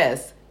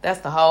 yes, that's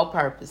the whole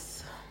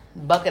purpose.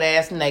 Bucket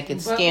ass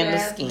naked, skin to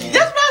Bucket-ass skin. naked.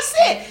 That's what I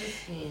said.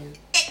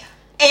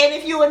 And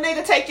if you a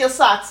nigga, take your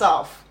socks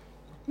off.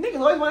 Niggas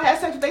always want to have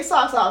sex with their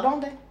socks off,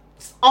 don't they?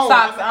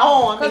 Socks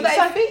on. Because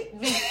Socks- they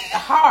feet be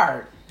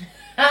hard.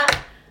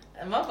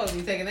 And motherfuckers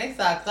be taking their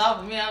socks off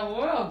of me out of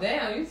the world.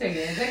 Damn, you take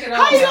it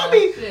off. How you gonna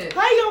be? Shit.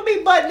 How you gonna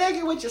be butt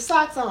naked with your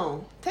socks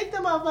on? Take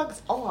them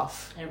motherfuckers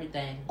off.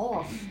 Everything.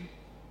 Off.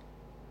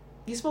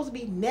 You supposed to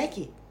be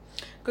naked.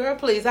 Girl,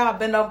 please, I'll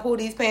bend up, pull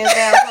these pants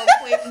down so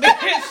quick,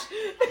 bitch.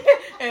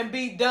 And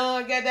be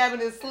done, get that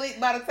in sleep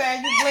by the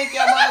time you blink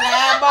your mother's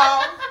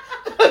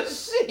eyeball.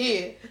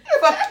 Shit.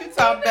 Fuck you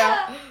talking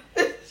about?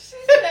 She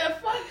said,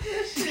 fuck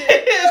this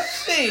shit.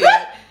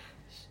 Shit.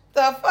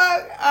 The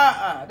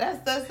fuck?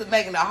 That's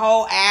making a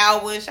whole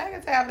hour. I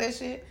can tell that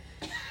shit.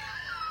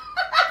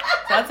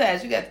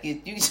 Sometimes you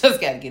just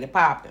gotta get it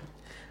popping.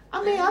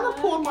 I mean, I done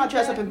pulled my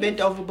dress up and bent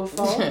over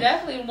before.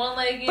 Definitely one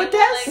leg in, But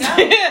one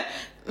leg out.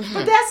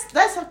 but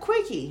that's a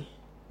quickie.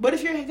 But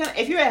if you're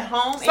at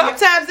home, and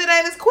Sometimes it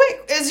ain't as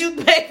quick as you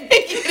think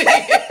it is.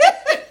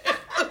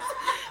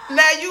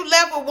 Now you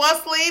left with one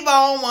sleeve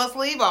on, one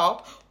sleeve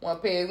off. One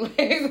peg leg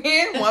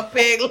in, one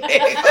peg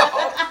leg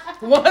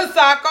off. One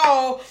sock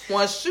on,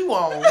 one shoe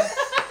on.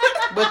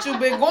 But you've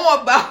been going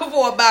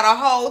for about a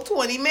whole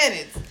 20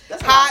 minutes.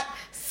 That's Hot,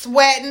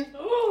 sweating.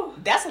 Ooh.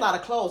 that's a lot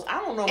of clothes. I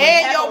don't know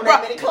And have your on bra,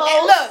 that many clothes.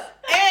 and look,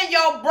 and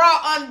your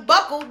bra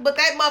unbuckled, but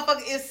that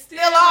motherfucker is still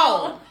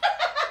on.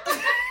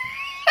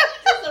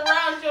 Just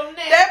around your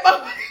neck. That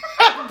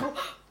motherfucker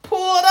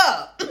pulled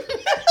up.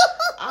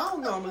 I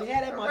don't normally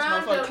have that much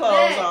Around motherfucking your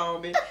clothes neck.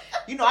 on me.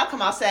 You know, I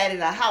come outside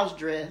in a house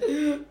dress.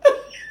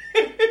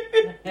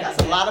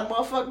 That's a lot of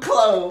motherfucking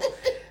clothes.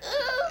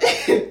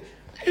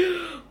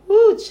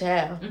 Ooh,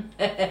 child.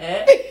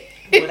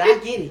 But I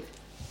get it.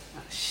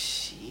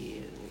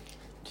 Shit,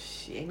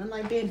 ain't nothing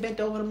like being bent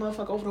over the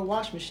motherfucker over the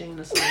wash machine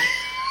or something.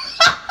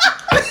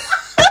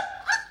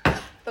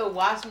 The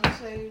washing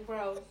machine,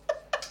 bro.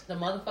 The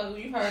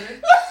motherfucker, you heard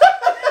it.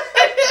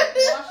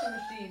 Washing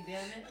machine,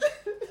 damn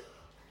it.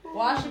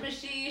 Washing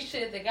machine,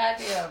 shit, the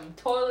goddamn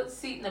toilet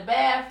seat in the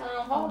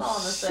bathroom. Hold on a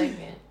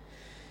second.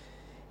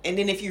 And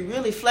then if you're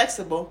really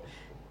flexible,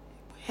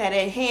 had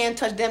that hand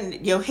touch them,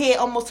 your head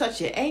almost touch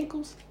your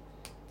ankles.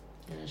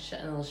 In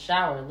a little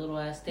shower, a little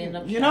ass stand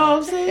up. You know what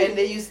I'm saying? And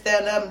then you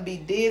stand up and be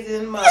dizzy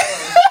and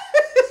motherfucker.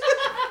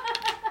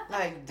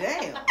 Like,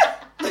 damn.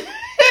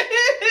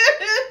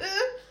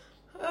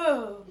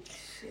 Oh,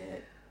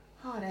 shit.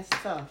 Oh, that's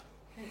tough.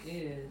 It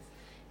is.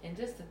 And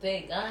just to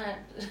think, I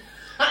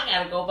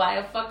gotta go buy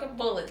a fucking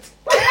bullet.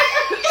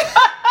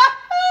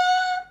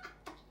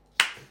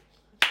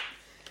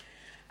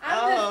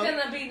 I'm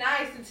just gonna be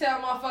nice and tell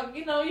motherfucker,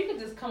 you know, you can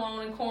just come on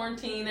and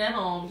quarantine at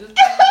home. Just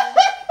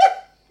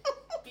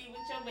be with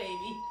your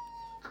baby.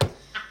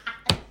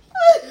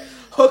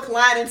 Hook,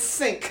 line, and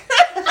sink.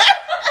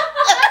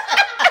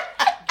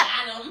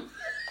 Got him.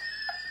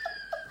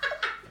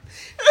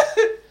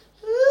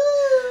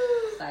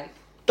 Like,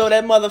 Throw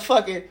that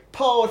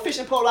motherfucking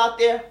fishing pole out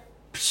there.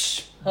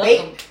 Psh, hook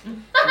bait.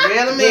 'em.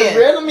 Reel him Yeah, in.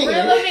 reel 'em in.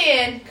 Reel him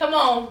in. Come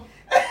on.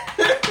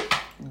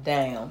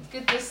 Damn.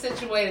 Get this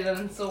situated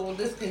and so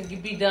this can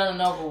be done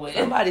and over with.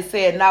 Somebody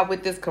said not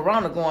with this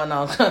corona going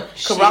on.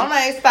 Corona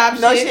ain't stopped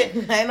No shit.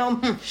 shit. Ain't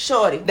no.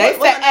 Shorty. They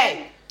What say, her name?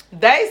 hey,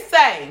 they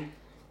say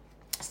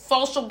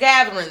social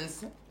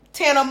gatherings,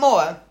 10 or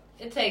more.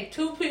 It take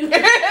two people.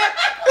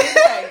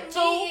 It take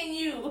Me and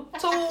you.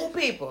 two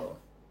people.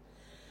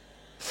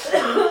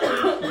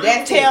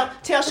 That's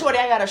Tell Shorty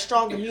I got a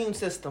strong immune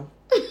system.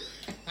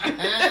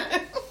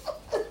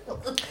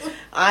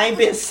 I ain't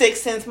been sick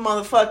since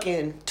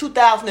motherfucking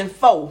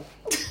 2004.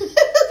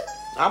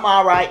 I'm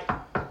all right.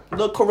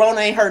 Look, Corona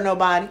ain't hurt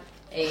nobody.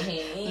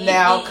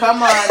 Now,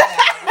 come on now.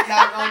 We're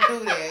not going to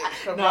do that.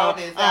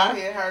 Corona is out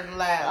here hurting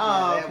lives.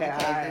 Oh, Man. okay.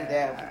 We can't do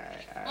that.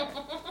 All right.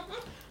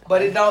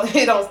 But it don't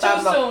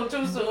stop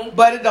Too soon.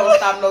 But it don't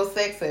stop no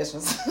sex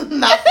sessions.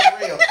 Not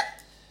for real.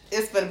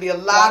 It's gonna be a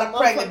lot of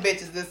pregnant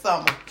bitches this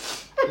summer.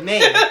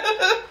 Man,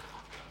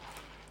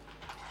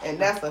 And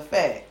that's a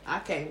fact. I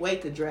can't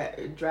wait to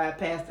drive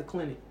past the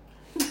clinic.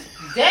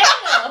 Damn.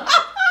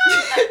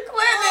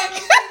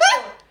 Clinic.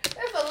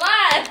 That's a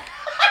lie.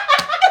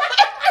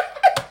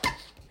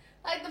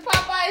 Like the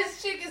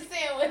Popeyes chicken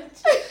sandwich.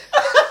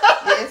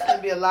 Yeah, it's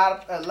gonna be a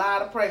lot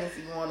of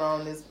pregnancy going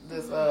on this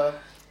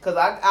because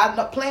I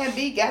know Plan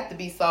B got to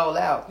be sold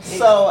out. It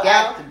Sold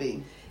got out. to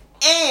be.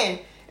 And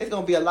It's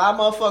gonna be a lot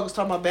of motherfuckers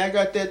talking about, I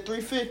got that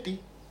 350.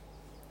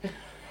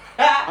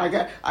 I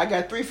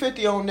got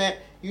 350 on that.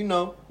 You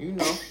know.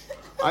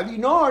 I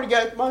already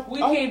got my. We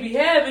can't be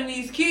having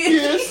these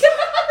kids.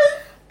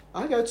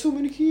 I got too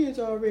many kids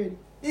already.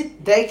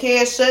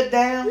 Daycare shut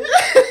down.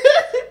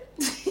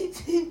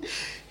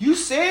 You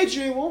said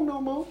you ain't want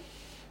no more.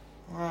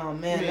 Oh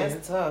man,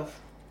 that's tough.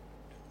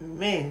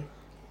 Man,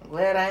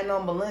 Glad I ain't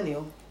no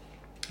millennial.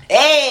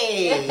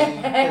 hey,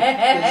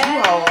 Cause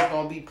you always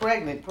gonna be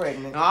pregnant.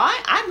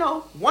 I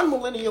know one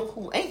millennial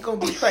who ain't gonna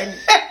be pregnant.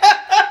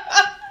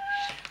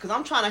 Cause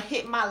I'm trying to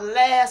hit my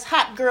last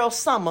hot girl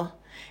summer,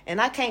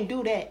 and I can't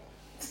do that.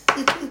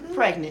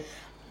 Pregnant.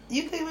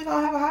 You think we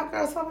gonna have a hot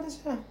girl summer this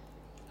year?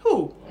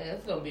 Who? Yeah,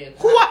 it's gonna be a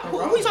Who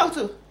you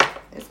talking to?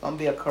 It's gonna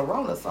be a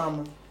Corona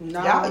summer.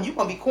 No. Y'all, you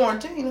gonna be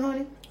quarantined,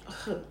 honey?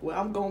 Well,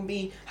 I'm gonna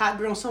be hot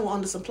girl summer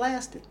under some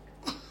plastic.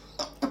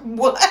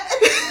 What?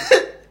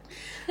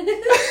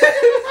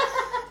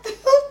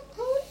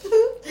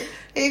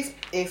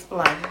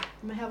 Explain. I'm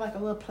gonna have like a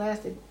little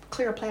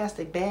clear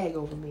plastic bag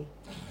over me,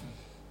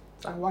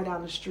 so I can walk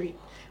down the street,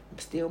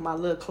 still my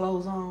little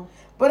clothes on.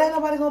 But ain't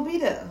nobody gonna be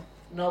there.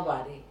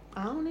 Nobody.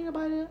 I don't need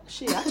nobody else.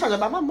 Shit, I turn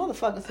about my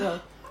motherfucking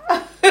self.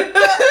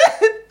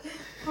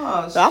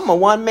 Oh, So I'm a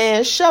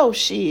one-man show,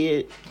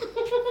 shit.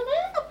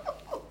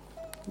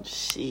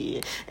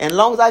 Shit. And as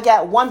long as I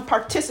got one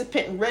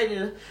participant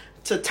ready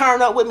to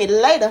turn up with me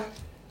later,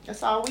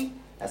 that's all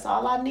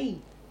I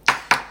need.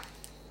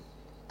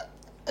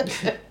 Man,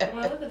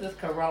 look at this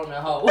Corona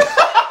hoe.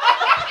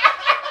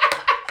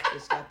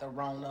 It's got the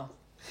Rona.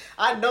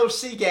 I know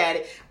she got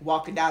it.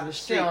 Walking down the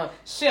street.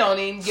 She don't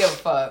even give a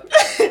fuck.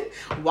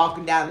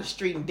 Walking down the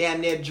street and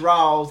damn near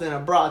drawers and a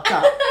bra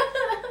top.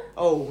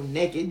 Oh,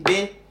 naked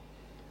bitch.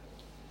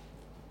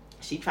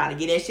 She trying to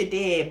get that shit to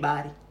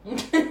everybody.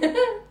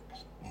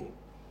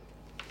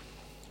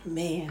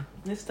 Man,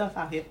 this stuff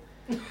out here.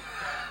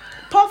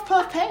 Puff,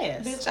 puff,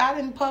 pass. Bitch, I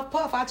didn't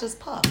puff. I just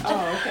puffed.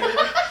 Oh, okay.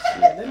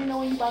 Yeah, let me know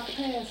when you about to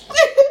pass.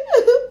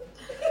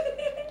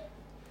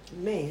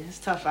 Man, it's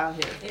tough out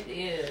here. It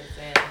is,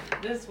 and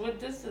this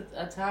is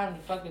a time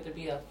to fucking to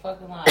be a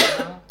fucking lie,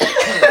 you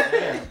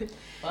know?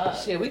 Fuck.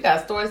 Shit, we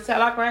got stories to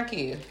tell our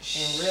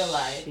grandkids. In real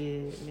life.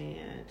 Shit,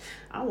 man.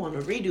 I want to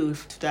redo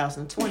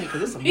 2020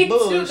 because it's some Me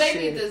bullshit. too.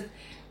 They need to,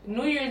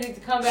 New Year's need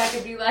to come back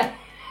and be like,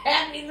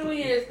 Happy New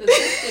Year's, because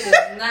this shit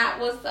is not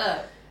what's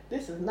up.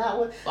 This is not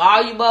what...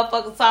 All you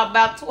motherfuckers talk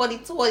about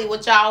 2020,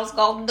 what y'all was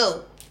gonna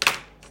do?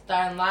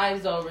 Starting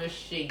lives over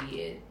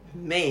shit.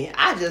 Man,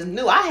 I just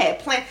knew I had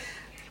planned...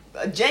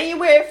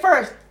 January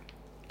 1st.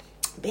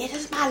 Bitch,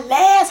 this is my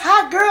last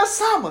hot girl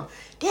summer.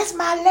 This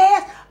my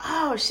last...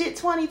 Oh, shit,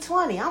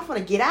 2020. I'm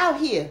finna get out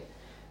here.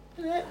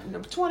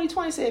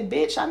 2020 said,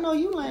 bitch, I know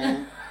you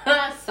lying.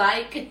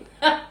 Psych.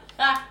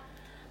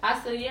 I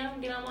said, yeah,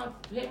 I'm gonna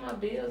pay my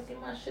bills, get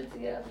my shit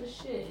together.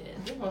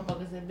 Shit. This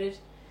motherfucker said, bitch.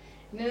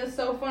 And then it's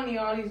so funny,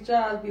 all these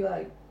jobs be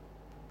like,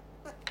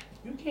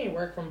 you can't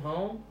work from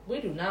home.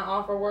 We do not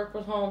offer work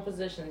from home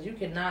positions. You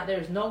cannot.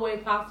 There's no way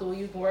possible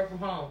you can work from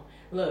home.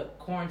 Look,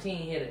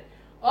 quarantine hit it.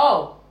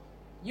 Oh,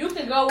 you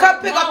can go Come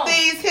work pick from up home.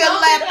 these here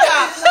Come pick up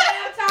laptops. these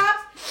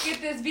laptops.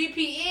 Get this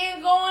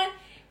VPN going.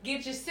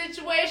 Get your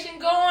situation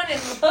going and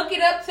hook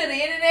it up to the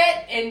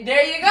internet, and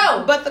there you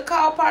go. But the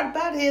cold part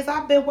about it is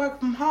I've been working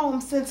from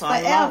home since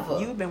forever.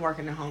 You've been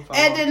working at home for a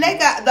And long then time. they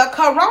got the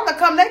Corona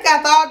come. They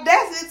got the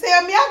audacity to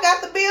tell me I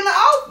got to be in the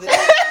office.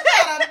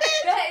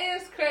 That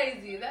is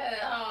crazy. That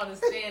I don't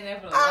understand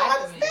that for the I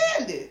life of me.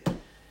 understand it.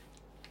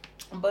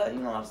 But you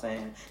know what I'm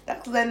saying?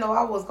 That's because they know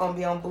I was gonna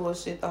be on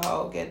bullshit the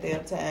whole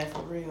goddamn time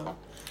for real.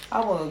 I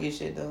wasn't gonna get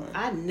shit done.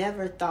 I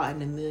never thought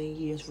in a million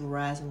years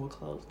Verizon would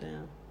close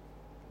down.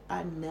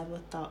 I never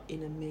thought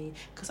in a million,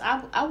 cause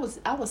I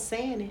was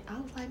saying it.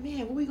 I was like, man,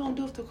 what we gonna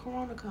do if the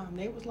Corona come?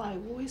 They was like,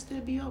 will we still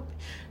be open?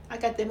 I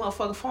got that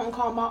motherfucking phone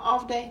call my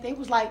off day. They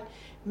was like,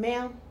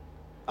 ma'am,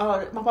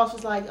 my boss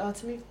was like,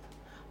 to me,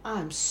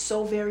 I'm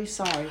so very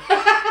sorry.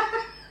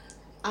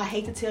 I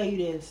hate to tell you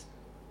this,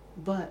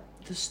 but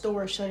the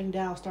store is shutting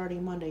down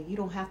starting Monday. You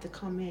don't have to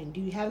come in.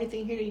 Do you have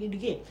anything here that you need to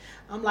get?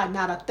 I'm like,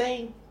 not a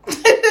thing.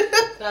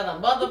 Not a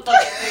motherfucking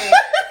thing.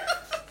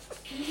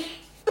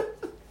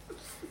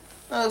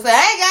 I was like,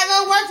 I ain't got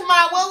no work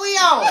tomorrow. What we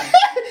on?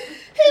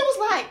 He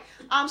was like,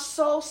 I'm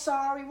so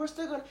sorry.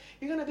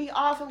 You're gonna be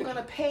off. I'm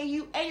gonna pay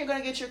you, and you're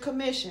gonna get your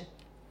commission.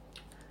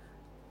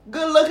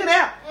 Good looking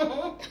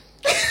out.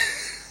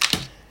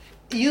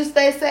 You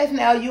stay safe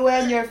now. You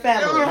and your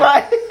family.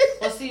 Right.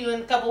 We'll see you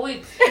in a couple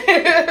weeks.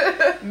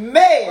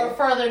 Man. Or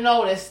further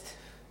noticed.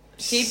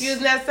 Keep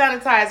using that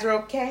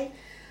sanitizer, okay?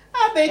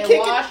 I've been And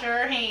kicking. wash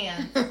your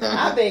hands.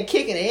 I've been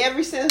kicking it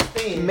ever since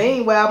then.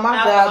 Meanwhile, my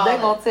Alcohol. job, they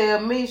gonna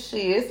tell me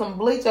shit. It's some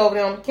bleach over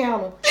there on the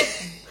counter.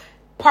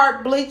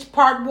 Part bleach,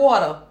 part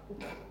water.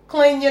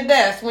 Clean your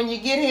desk when you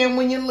get here and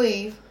when you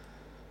leave.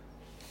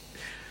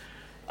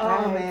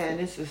 Oh man,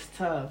 this is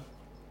tough.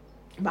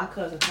 My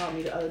cousin called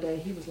me the other day.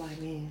 He was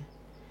like, man.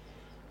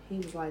 He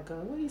was like,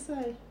 what did he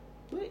say?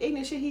 What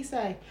ignorant shit he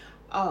say?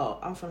 Oh,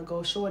 I'm finna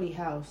go shorty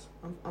house.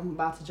 I'm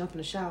about to jump in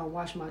the shower and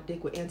wash my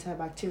dick with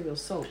antibacterial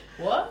soap.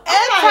 What?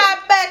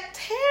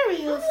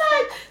 Antibacterial.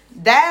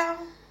 Down.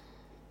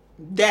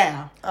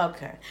 Down.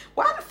 Okay.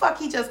 Why the fuck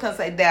he just couldn't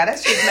say down? That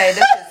shit made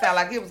that shit sound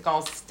like it was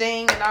gonna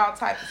sting and all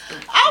type of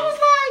stuff. I was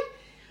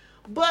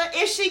like, but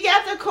if she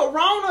got the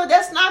corona,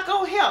 that's not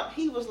gonna help.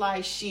 He was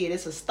like, shit,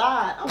 it's a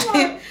start. I'm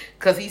like,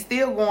 Cause he's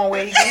still going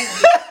where he going.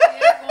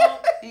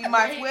 He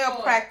might as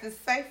well practice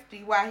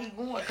safety while he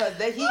going, cause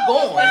he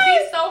going. But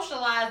he's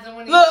socializing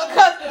when he Look,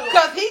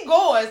 cause he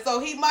going, so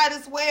he might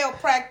as well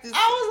practice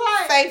I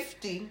was like,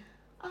 safety.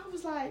 I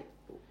was like,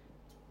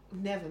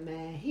 never,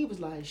 man. He was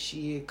like,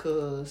 shit,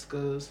 cuz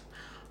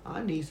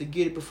I need to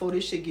get it before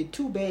this shit get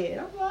too bad.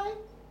 I'm like,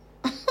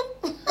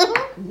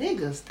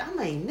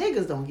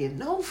 niggas don't give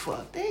no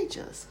fuck. They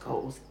just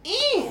goes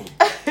in.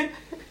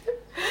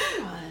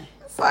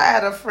 So I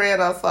had a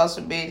friend on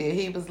social media.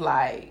 He was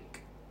like,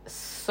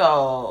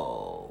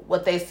 so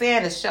what they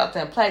saying is shelter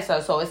in place.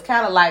 So it's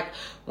kind of like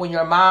when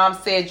your mom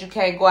said you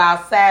can't go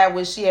outside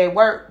when she at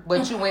work,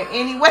 but you went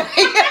anyway.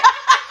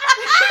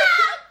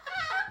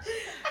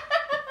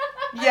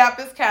 Yep,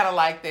 it's kind of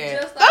like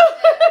that. Just like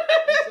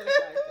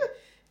that.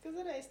 Because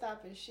it ain't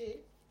stopping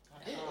shit.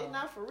 It's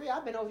not for real.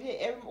 I've been over here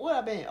every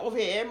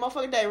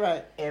motherfucking day,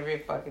 right? Every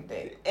fucking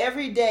day.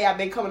 Every day I've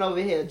been coming over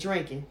here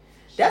drinking.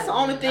 That's the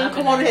only thing I've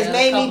been Corona over has here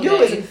made a me do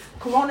couple is days.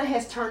 Corona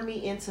has turned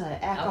me into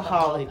an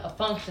alcoholic. A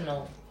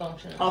functional.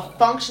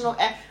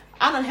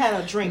 I done had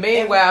a drink.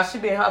 Meanwhile, she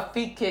been her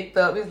feet kicked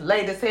up. It's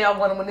late as hell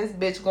when this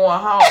bitch going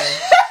home.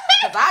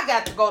 Cause I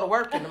got to go to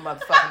work in the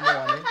motherfucking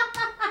morning.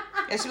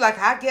 And she like,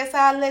 I guess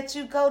I'll let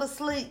you go to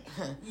sleep.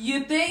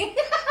 You think?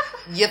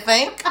 You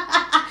think?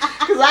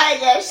 Cause I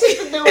ain't got shit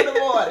to do in the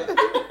morning.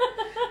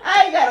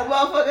 I ain't got a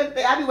motherfucking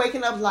thing. I be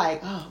waking up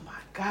like, oh my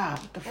God,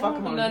 what the fuck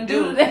am I gonna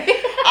do today?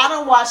 I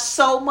done watched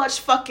so much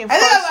fucking And then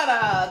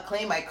I'm gonna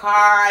clean my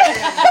car. And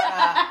then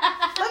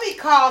let me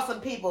call some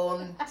people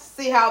and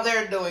see how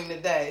they're doing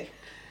today.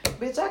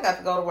 Bitch, I got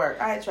to go to work.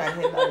 I ain't trying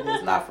to hit none of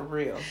this. Not for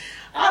real.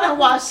 I done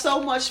watched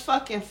so much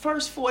fucking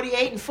First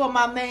 48 and For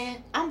My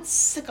Man. I'm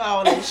sick of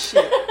all this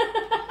shit.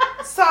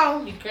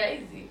 So, You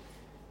crazy.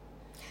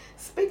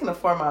 speaking of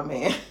For My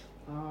Man.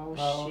 Oh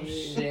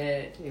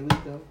shit. Here we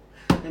go.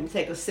 Let me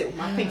take a sip with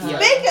my pinky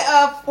up. Speaking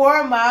of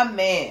For My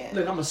Man.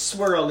 Look, I'm gonna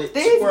swirl it.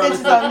 These swirl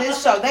bitches on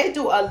this show, they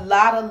do a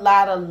lot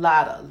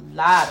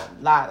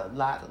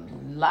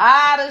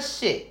of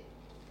shit.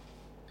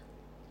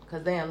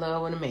 Because they in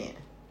love with a man.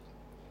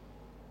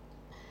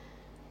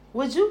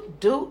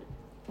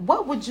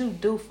 What would you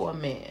do for a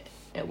man?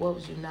 And what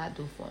would you not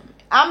do for a man?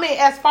 I mean,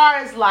 as far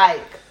as like,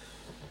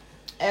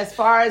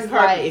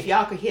 if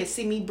y'all could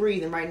see me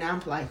breathing right now,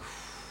 I'm like,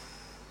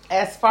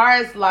 as far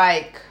as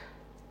like,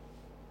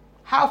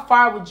 how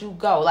far would you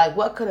go? Like,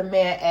 what could a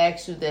man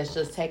ask you that's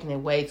just taking it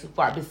way too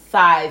far?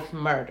 Besides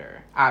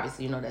murder.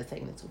 Obviously, you know that's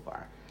taking it too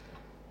far.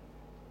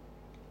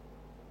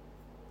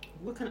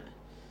 what kind of...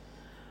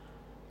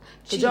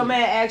 Did your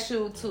man ask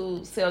you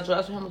to sell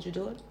drugs for him? Would you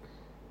do it?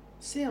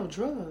 Sell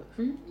drugs?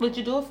 Would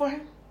you do it for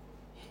him?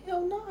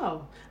 Hell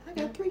no. I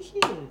got 3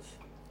 kids.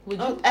 Would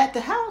you? At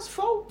the house,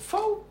 four,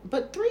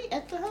 but 3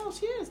 at the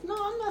house, yes. No,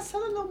 I'm not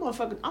selling no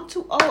motherfucker. I'm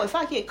too old. If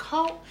I get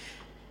caught...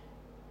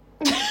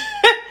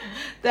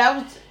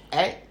 That was...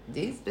 Hey,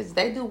 these bitches,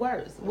 they do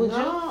worse. Would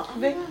No,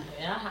 you? Vic?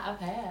 Yeah, I've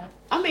had.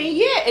 I mean,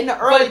 yeah, in the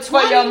early 20s.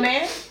 For your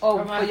man? Or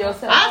For for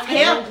yourself? I've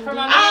held... For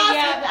my man,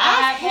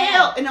 I've yeah,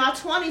 held... In our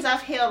 20s,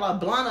 I've held a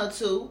blunt or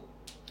 2.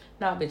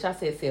 No, bitch, I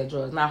said sell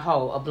drugs, not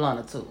hoe, a blunt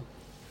or 2.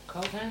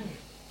 cocaine.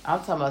 I'm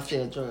talking about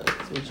sell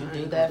drugs. Would you I do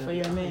ain't that gonna for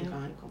your I man? ain't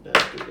gonna be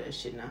able to do that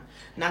shit now.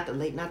 Not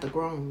the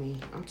grown me.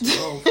 I'm too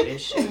old for that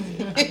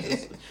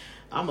shit.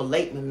 I'm a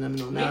late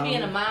millennial now. Me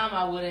being a mom,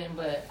 I wouldn't,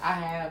 but I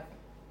have.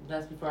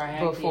 That's before I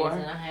had Before.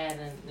 kids, and I had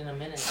in a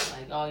minute.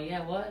 Like, oh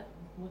yeah, what?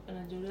 We're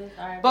gonna do this.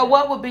 All right. But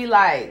what would be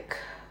like...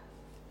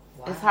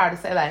 Wow. It's hard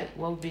to say, like,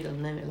 what would be the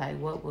limit? Like,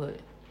 what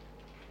would...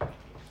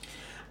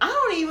 I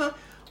don't even...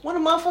 When a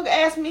motherfucker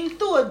asks me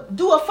to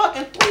do a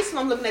fucking threesome,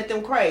 I'm looking at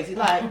them crazy.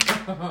 Like,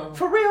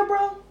 for real,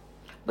 bro?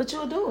 But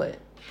you'll do it.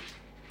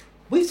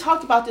 We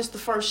talked about this the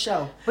first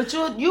show. But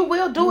you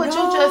will do it.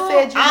 No, You just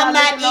said you're I'm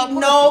not looking eating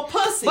no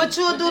pussy. But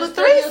you'll do the Just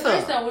do the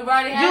threesome. We've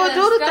already had You'll that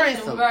do the discussion.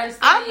 threesome. We've already said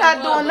I'm you not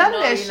would, doing but none no,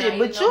 of that you're shit, not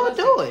but eating you'll no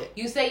do pussy. it.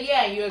 You say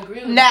yeah, you agree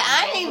with Now, me.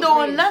 I Both ain't agree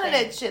doing the none of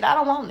same. that shit. I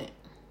don't want it.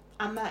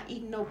 I'm not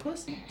eating no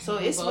pussy. So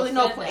it's both really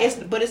no said point.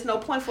 that. But it's no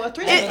point for a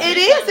threesome. It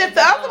is if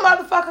the other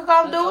motherfucker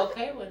gonna That's do it.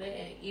 okay with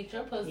it. Eat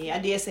your pussy. Yeah, I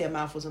did say a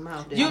mouth was a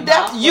mouth. didn't You I?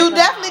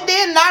 definitely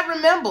did not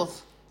remember.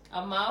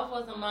 A mouth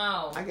was a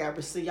mouth. I got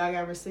receipts. Y'all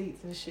got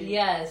receipts and shit.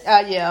 Yes.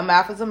 Yeah, a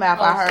mouth is a mouth.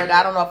 I Oh, heard. shit.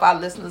 I don't know if our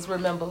listeners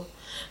remember,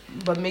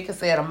 but Mika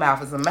said a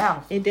mouth is a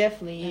mouth. It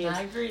definitely And is.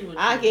 I agreed with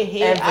I you. get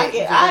head.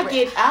 And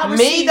I Me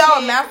receive though,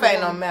 head mouth from a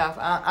ain't no woman. mouth.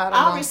 I don't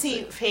I'll know.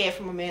 receive head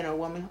from a man or a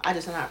woman. I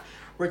just not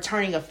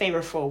returning a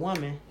favor for a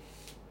woman.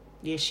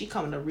 Yeah, she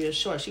coming up real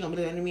short. She gonna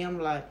be looking at me.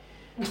 I'm like,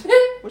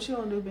 what you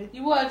gonna do, bitch?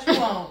 You what you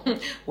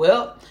want?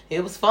 Well,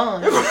 it was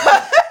fun.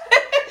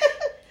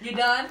 You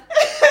done?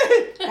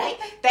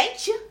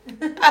 Thank you.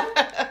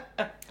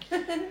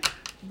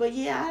 But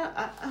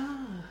yeah,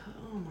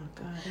 oh my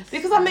God.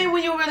 Because I mean,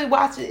 when you really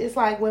watch it, it's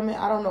like women.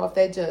 I don't know if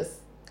they just.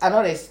 I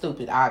know they're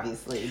stupid,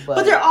 obviously,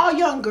 but they're all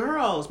young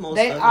girls. Most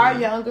they of them. are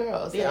young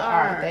girls. They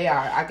are. They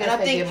are. I guess and I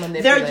they get think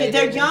manipulated.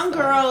 they're young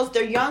girls.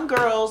 They're young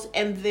girls,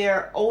 and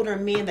they're older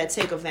men that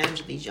take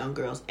advantage of these young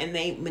girls, and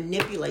they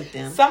manipulate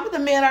them. Some of the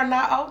men are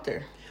not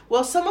older.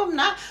 Well, some of them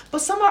not, but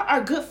some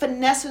are good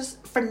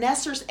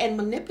finessers and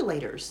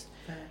manipulators.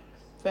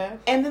 Fair.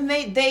 And then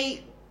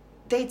they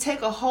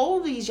take a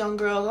hold of these young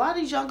girls. A lot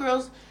of these young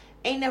girls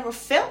ain't never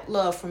felt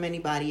love from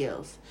anybody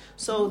else.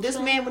 So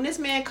when this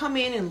man come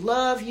in and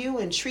love you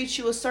and treat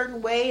you a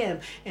certain way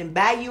and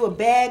buy you a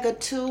bag or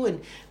two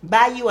and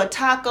buy you a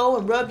taco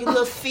and rub your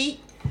little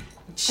feet.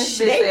 They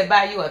said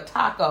buy you a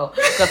taco.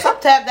 Because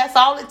sometimes that's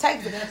all it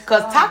takes.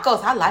 Because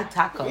tacos, I like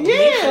tacos.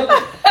 Yeah.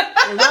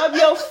 And rub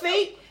your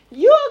feet.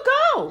 You'll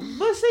go.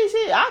 But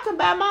see, I can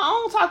buy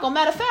my own taco.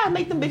 Matter of fact, I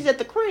make them bitches at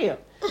the crib.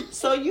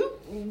 So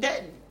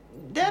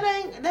that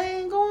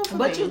ain't going for me.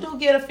 But you do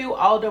get a few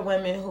older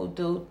women who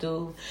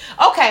do.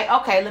 Okay,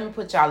 let me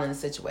put y'all in a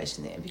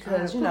situation then.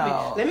 Because,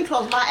 let me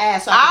close my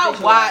ass. So I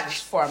watch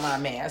for my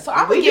man. So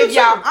I'm going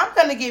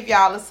to give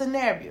y'all a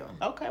scenario.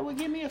 Okay, well,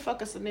 give me a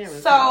fucking scenario.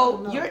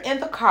 So you're in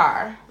the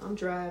car. I'm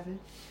driving.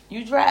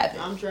 You driving.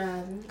 I'm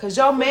driving. Because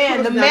your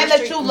man, the man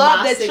that you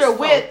love, that you're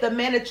with, the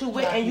man that you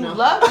with and you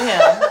love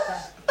him.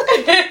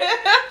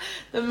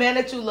 The man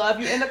that you love,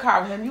 you're in the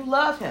car with him, you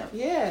love him.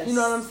 Yes. You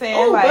know what I'm saying?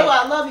 Oh, like, Bill,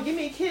 I love you. Give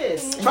me a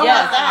kiss. Yes,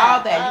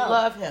 all that. You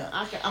love him.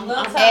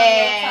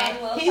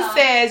 I'm he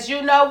says,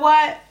 you know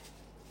what?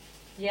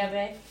 Yeah,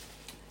 babe.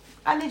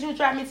 I need you to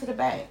drive me to the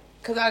bank.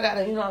 Because I got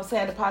to, you know what I'm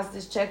saying, deposit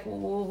this check. Woo,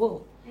 woo,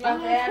 woo.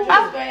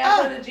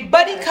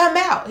 But he come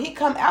out. He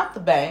come out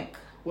the bank.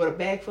 With a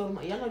bag full of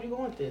money. Y'all know you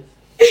going with this.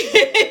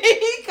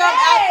 He come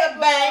out the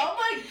bank. Oh,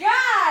 my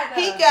God.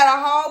 He got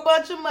a whole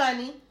bunch of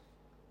money.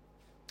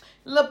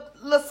 Little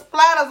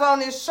splatters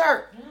on his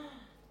shirt.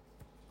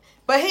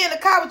 But he in the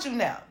car with you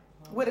now.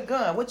 With a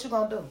gun. What you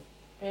gonna do?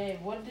 Babe,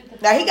 what did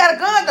the now he got a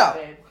gun though.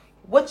 Babe?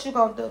 What you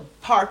gonna do?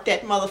 Park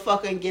that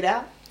motherfucker and get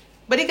out.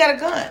 But he got a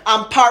gun.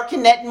 I'm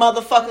parking that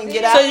motherfucker and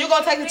get out. So you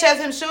gonna take the chance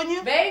of him shooting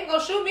you? Babe ain't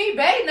gonna shoot me.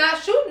 Babe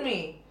not shooting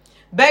me.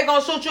 Babe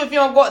gonna shoot you if you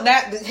don't go.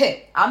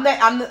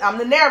 I'm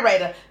the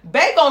narrator.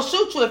 Babe gonna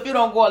shoot you if you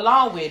don't go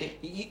along with it.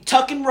 You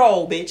tuck and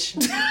roll, bitch.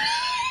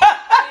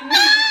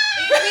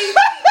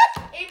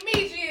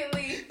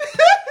 Immediately.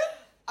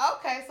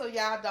 Okay, so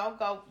y'all don't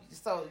go.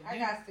 So I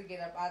got to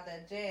get up out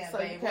that jam, so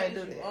babe. you can't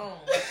do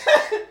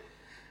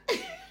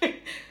that.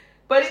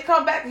 But he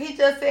come back. He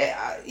just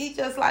said, he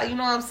just like, you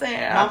know what I'm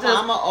saying. My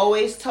mama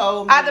always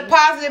told me. I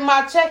deposited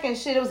my check and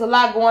shit. It was a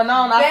lot going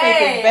on. I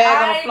picked the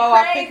bag on the floor.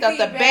 I picked up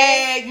the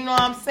bag. You know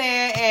what I'm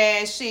saying.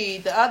 And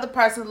the other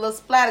person, little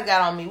splatter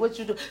got on me. What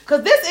you do?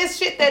 Because this is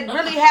shit that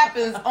really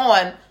happens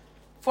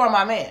for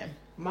my man.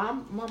 My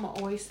mama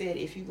always said,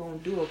 if you gonna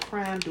do a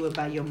crime, do it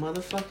by your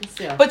motherfucking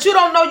self. But you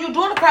don't know you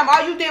doing a crime.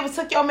 All you did was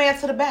took your man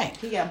to the bank.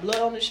 He got blood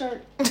on his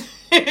shirt.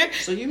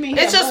 So you mean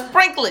it's just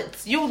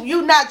sprinklets?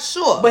 You not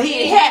sure? But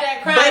he had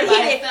that crime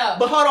by himself.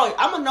 But hold on,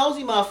 I'm a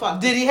nosy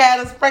motherfucker. Did he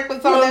have the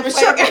sprinklets on that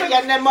shirt? He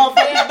got that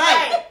motherfucking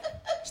bank.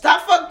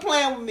 Stop fucking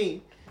playing with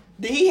me.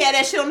 Did he have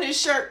that shit on his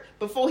shirt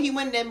before he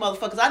went in that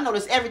motherfucker? Cause I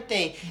noticed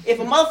everything. If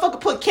a motherfucker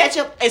put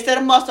ketchup instead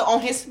of mustard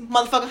on his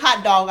motherfucking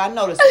hot dog, I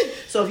noticed.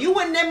 So if you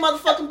went in that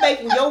motherfucking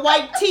bacon, your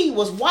white tee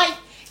was white,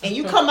 and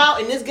you come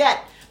out and it's got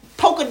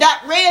polka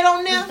dot red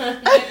on there,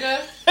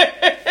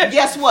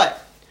 guess what?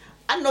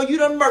 I know you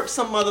done murked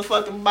some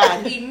motherfucking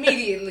body.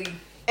 Immediately.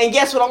 And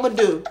guess what I'm gonna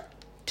do?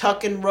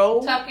 Tuck and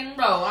roll. Tuck and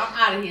roll. I'm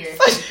out of here.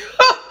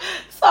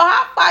 So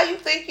how far you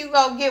think you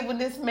gonna get when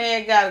this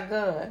man got a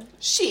gun?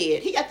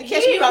 Shit, he got to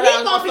catch me right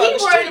around the He worried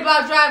street.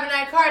 about driving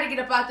that car to get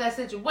up out that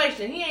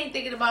situation. He ain't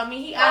thinking about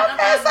me. So y'all. And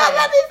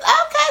I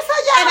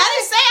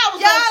didn't say I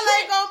was y'all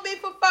ain't gonna be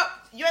for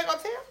fuck. You ain't gonna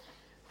tell?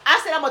 I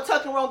said I'm gonna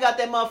tuck and roll, got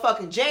that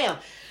motherfucking jam.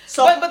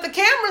 So, but the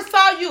camera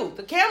saw you.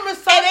 The camera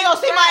saw you. And they gonna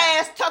see my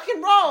ass tuck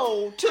and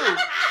roll too.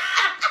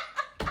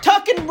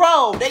 Tuck and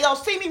roll. They gonna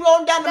see me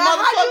rolling down the now,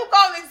 motherfucker. How you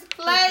gonna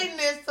explain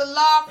this to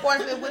law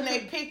enforcement when they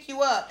pick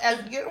you up as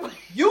a getaway?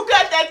 You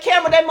got that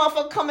camera, that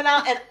motherfucker coming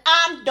out, and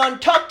I'm done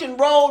tucked and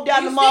rolled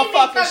down the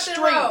motherfucking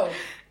street. And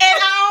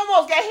I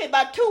almost got hit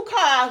by 2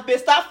 cars,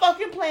 bitch. Stop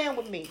fucking playing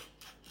with me.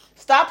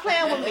 Stop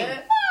playing with me. Oh,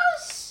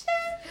 shit.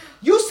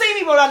 You see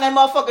me roll down that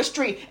motherfucking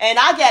street, and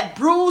I got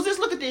bruises.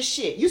 Look at this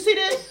shit. You see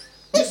this?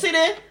 You see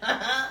that?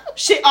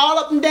 Shit all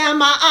up and down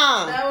my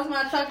arm. That was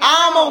my tuck and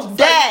I almost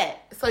died.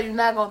 So you're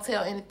not gonna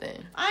tell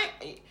anything? I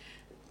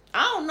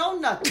don't know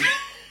nothing.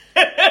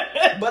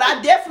 But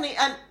I definitely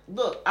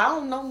look. I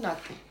don't know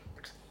nothing.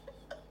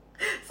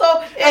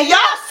 So and y'all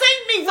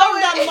seen me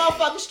rolling down the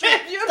motherfucking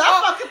street.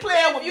 Stop fucking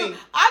playing with me.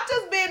 I'm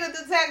just being a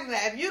detective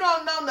now. If you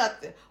don't know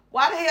nothing,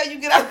 why the hell you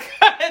get out the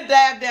car and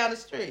dive down the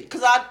street?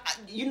 Cause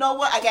you know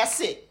what? I got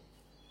sick.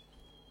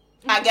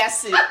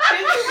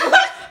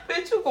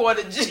 Bitch, you going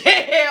to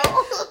jail.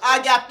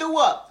 I got threw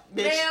up,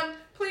 bitch. Ma'am,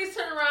 please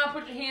turn around,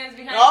 put your hands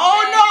behind your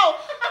back. No!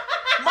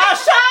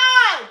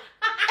 Marshawn!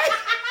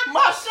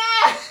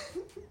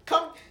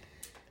 Marshawn!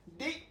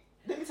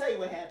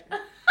 what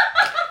happened.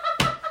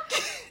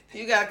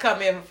 You gotta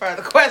come in for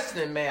further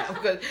questioning, ma'am,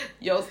 because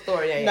your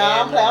story ain't. No,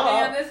 I'm adding playing. up.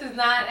 Man, this is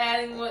not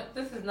adding what.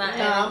 This is not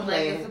No, adding I'm like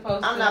playing. it's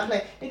supposed to. I'm not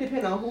playing. It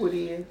depends on who it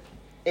is.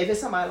 If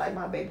it's somebody like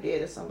my baby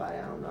dad or somebody,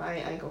 I don't know. I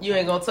ain't gonna. You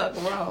ain't gonna tuck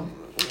and roll.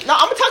 No,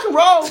 I'm gonna tuck and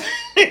roll.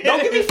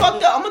 Don't get me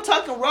fucked up. I'm gonna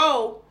tuck and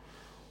roll.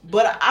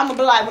 But I'm gonna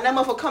be like, when that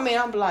motherfucker come in, I'm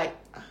gonna be like,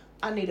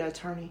 I need an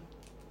attorney.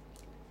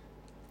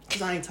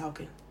 Cause I ain't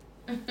talking.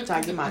 So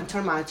I get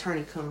my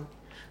attorney come.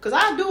 Cause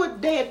I do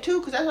it there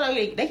too. Cause that's why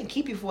they can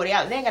keep you 40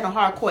 hours. They ain't got no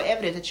hardcore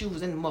evidence that you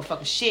was in the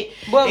motherfucking shit.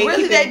 But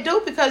really, keep they it-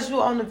 do because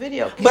you on the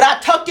video. But I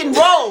tucked and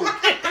rolled.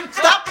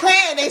 Stop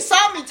playing. They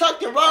saw me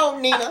tucked and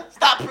rolled, Nina.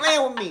 Stop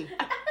playing with me.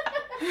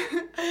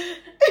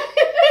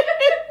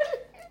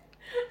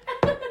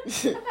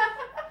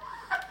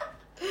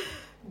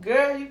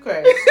 Girl, you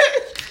crazy.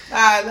 All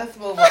right, let's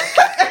move on.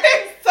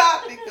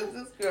 Stop because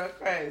this girl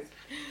crazy.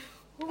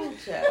 Ooh,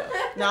 child.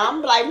 No,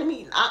 I'm like, I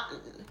need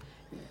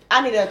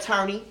an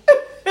attorney.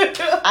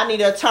 I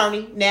need an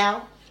attorney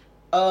now.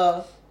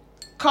 Call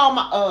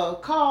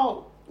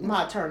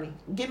my attorney.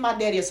 Get my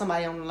daddy or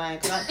somebody on the line.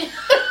 Cause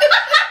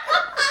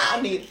I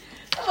need.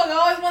 I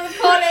always want to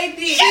call they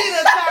D. She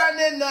done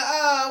turned into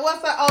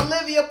what's that?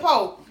 Olivia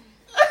Pope.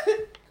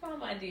 Call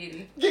my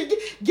daddy.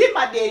 Get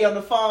my daddy on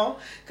the phone.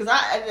 Cause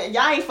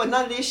y'all ain't for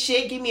none of this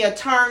shit. Give me an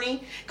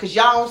attorney. Cause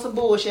y'all on some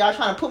bullshit. Y'all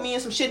trying to put me in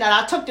some shit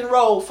that I tucked and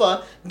rolled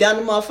for down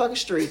the motherfucking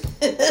street.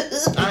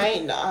 I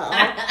ain't know.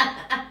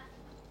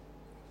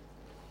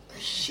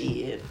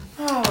 Shit.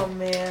 Oh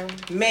man.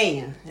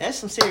 Man, that's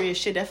some serious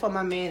shit. That for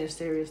my man is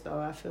serious though.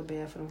 I feel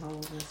bad for them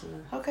hoes.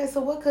 Okay, so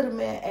what could a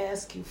man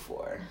ask you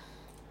for?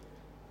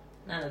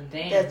 Not a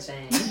damn That-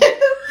 thing.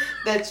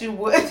 That you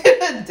would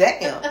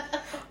damn.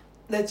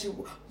 That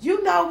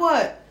you know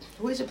what?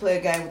 We should play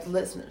a game with the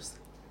listeners.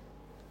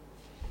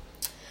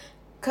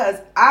 Cause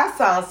I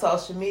saw on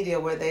social media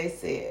where they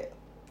said,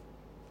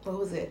 what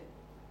was it?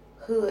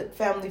 Hood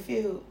Family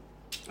Feud.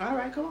 All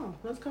right, come on.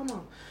 Let's come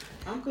on.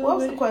 I'm good. What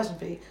was with the it. question,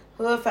 P?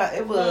 Hood Family.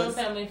 It Hood was.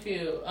 Family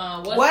Feud.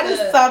 What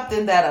is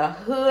something that a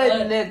hood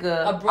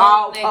nigga, a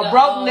broke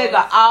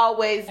nigga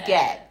always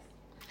got?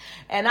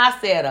 And I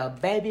said a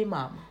baby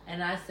mama.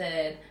 And I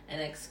said an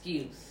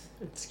excuse.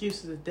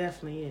 Excuses is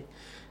definitely it.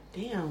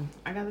 Damn,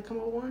 I gotta come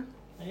up with one.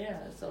 Yeah,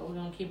 so we're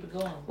gonna keep it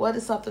going. What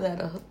is something that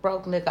a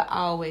broke nigga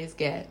always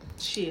got?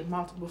 Shit,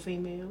 multiple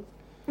females.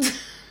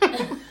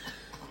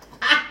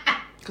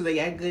 Cause they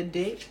got good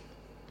dick.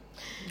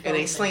 And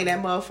they sling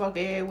that motherfucker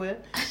everywhere.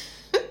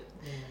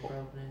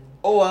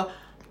 Or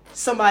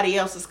somebody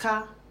else's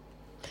car.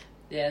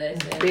 Yeah, they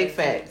said Big they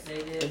facts.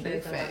 They did.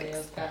 Big Somebody facts.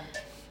 else got.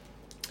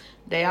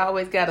 They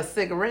always got a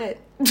cigarette.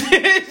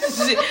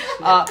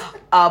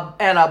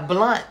 And a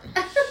blunt.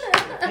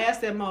 Pass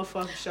that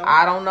motherfucker show.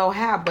 I don't know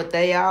how, but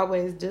they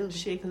always do.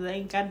 Shit, cause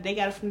they got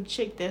it from the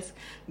chick that's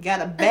got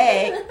a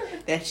bag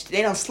that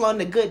they done slung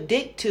the good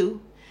dick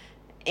to,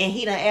 and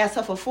he done asked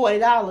her for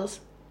 $40,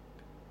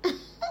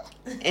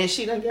 and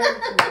she done gave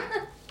it to him.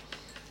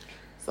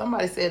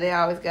 Somebody said they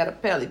always got a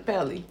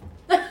pelly.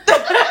 Oh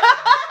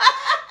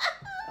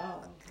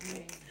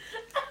man.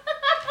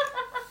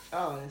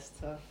 Oh, that's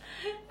tough.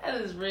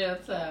 That is real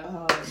tough.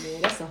 Oh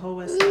man, that's a whole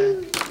West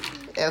Side.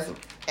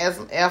 As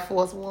some Air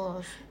Force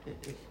Ones.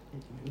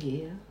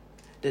 Yeah,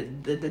 the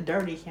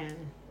dirty kind.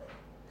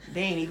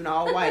 They ain't even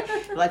all white.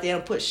 Like they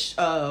don't put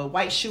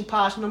white shoe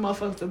polish on the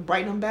motherfuckers to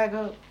brighten them back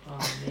up.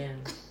 Oh man.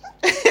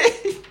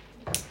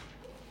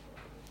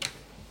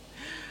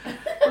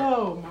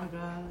 Oh my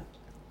god.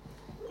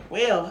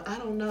 Well, I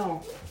don't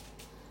know.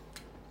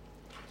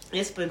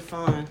 It's been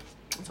fun.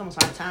 It's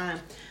almost our time.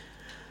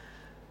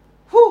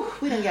 Whew,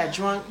 we done got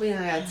drunk. We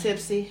done got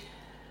tipsy.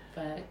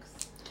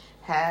 Facts.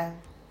 Hi.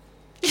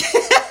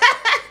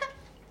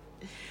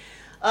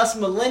 Us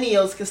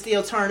millennials can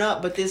still turn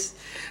up, but this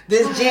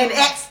Gen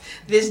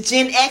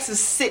X is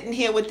sitting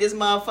here with this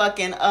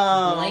motherfucking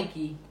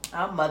Blanky.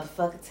 I'm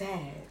motherfucking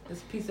tired. This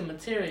piece of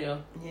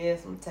material.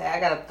 Yes, I'm tired. I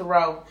gotta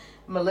throw.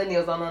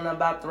 Millennials don't know nothing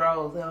about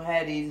throws. They don't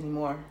have these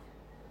anymore.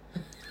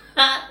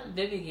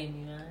 Vivi gave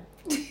me that.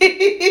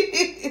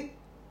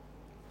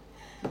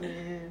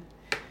 Man.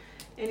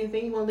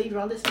 Anything you want to leave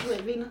your listeners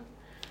with, Vina?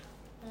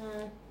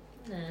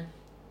 Nah.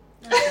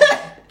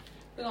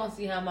 We're gonna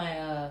see how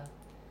my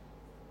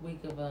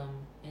week of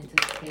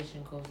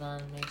anticipation goes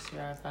on. Make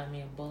sure I find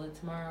me a bullet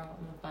tomorrow.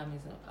 I'm gonna find me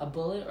a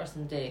bullet or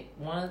some dick.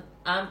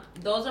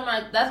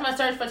 That's my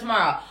search for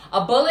tomorrow.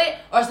 A bullet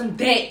or some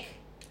dick.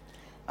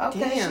 Okay,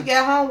 Damn. she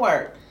got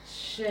homework.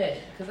 Shit,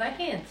 cause I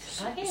can't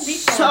be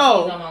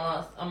So-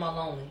 on my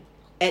lonely.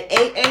 At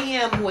 8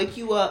 a.m., wake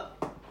you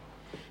up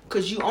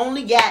because you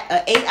only got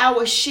an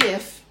 8-hour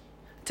shift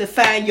to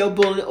find your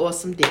bullet or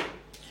some dick.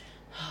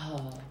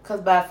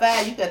 Cause by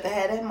 5 you got to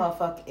have that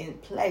motherfucker in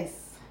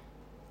place,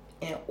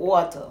 in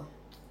order.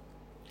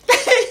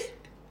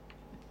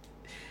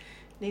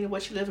 Nina,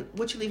 what you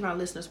leaving our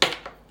listeners with?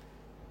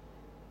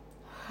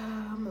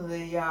 I'm gonna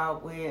leave y'all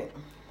with.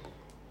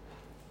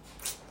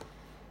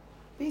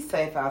 Be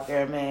safe out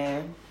there,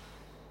 man.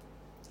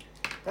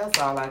 That's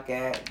all I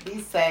got. Be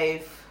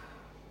safe.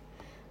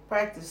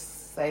 Practice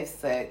safe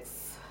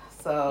sex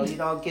so you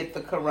don't get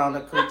the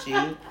corona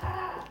coochie.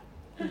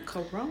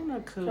 Corona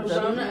coochie. You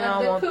Corona at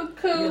the don't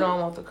cuckoo. you don't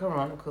want the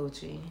corona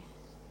coochie.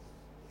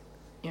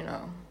 You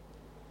know.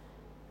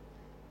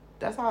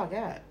 That's all I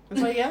got.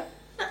 So yeah,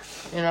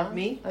 You know?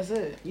 Me? That's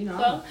it. you know,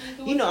 So,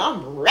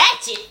 I'm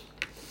ratchet.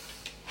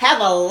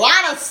 Have a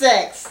lot of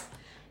sex.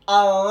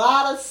 A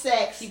lot of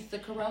sex. keeps the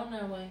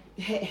corona away.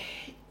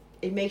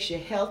 It makes you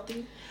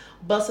healthy.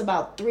 Bust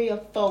about 3 or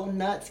 4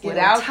 nuts. Get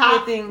Without on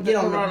top. getting the Get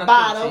on corona the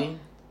bottom. coochie.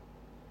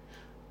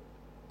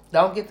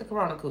 Don't get the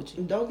corona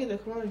coochie. Don't get the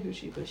corona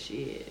coochie, but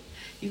shit.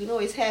 You can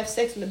always have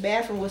sex in the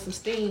bathroom with some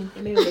steam.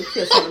 And maybe they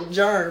kill some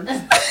germs.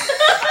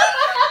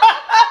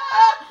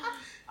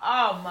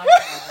 Oh my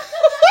god.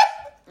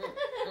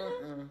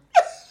 Mm-mm.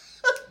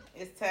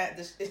 It's time.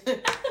 It's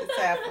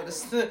time for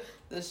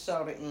the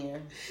show to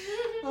end.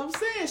 I'm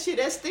saying, shit,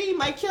 that steam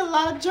might kill a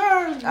lot of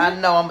germs. I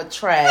know I'm a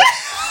trash.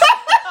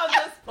 I'm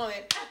just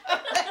playing.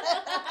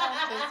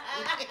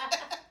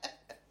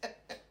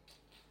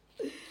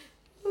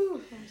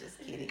 I'm just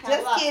kidding.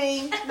 Just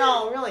kidding.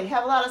 No, really,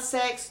 have a lot of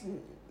sex.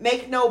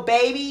 Make no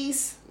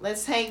babies.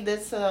 Let's hang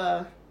this.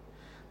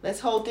 Let's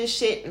hold this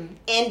shit and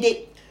end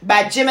it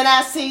by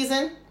Gemini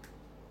season.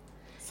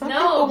 Some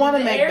people want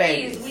to make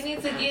Aries. babies. We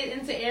need to get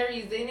into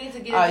Aries. They need to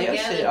get Oh, it your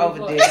together. shit over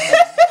before- there.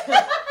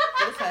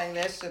 Just hang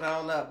that shit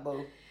on up,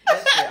 boo. That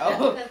shit That's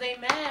over. because they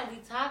mad. We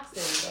toxic,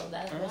 so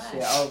that's That why.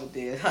 shit over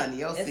there, honey.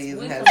 Your It's- season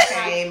we has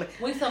some came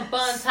We some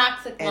fun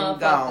toxic and motherfuckers.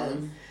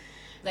 gone.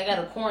 They got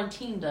to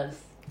quarantine us.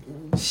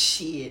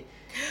 Shit.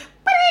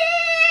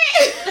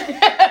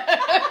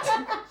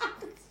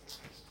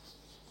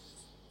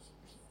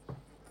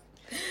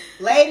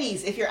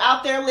 Ladies, if you're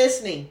out there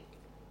listening,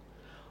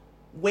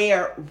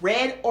 wear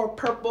red or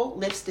purple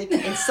lipstick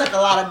and suck a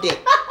lot of dick.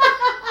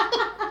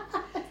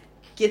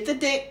 Get the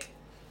dick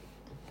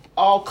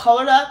all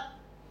colored up.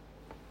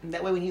 And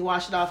that way when he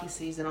wash it off, he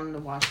sees it on the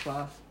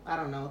washcloth. I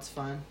don't know. It's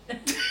fun. I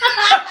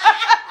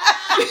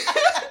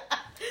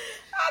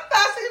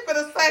thought she was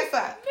gonna say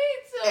something. Me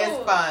too. It's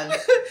fun.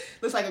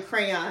 Looks like a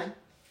crayon.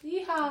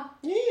 Yeehaw.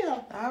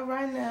 Yeah. All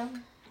right now.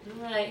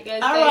 All right, you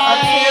guys. All stay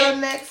right. safe. Until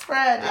next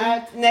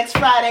Friday. Next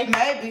Friday.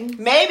 Maybe.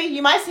 Maybe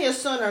you might see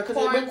us sooner because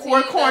Quarantine.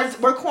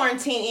 we're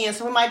quarantined in,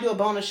 so we might do a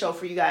bonus show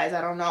for you guys.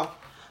 I don't know,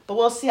 but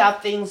we'll see how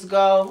things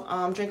go.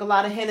 Drink a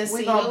lot of Hennessy.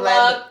 We gonna Good blame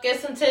luck. Get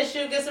some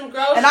tissue. Get some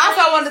groceries. And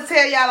also, I wanted to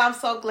tell y'all I'm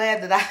so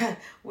glad that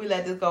we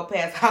let this go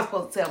past. I was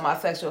supposed to tell my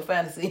sexual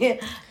fantasy,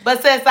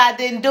 but since I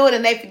didn't do it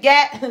and they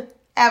forgot,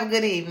 have a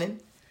good evening.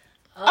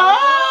 Oh.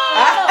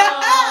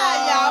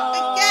 Y'all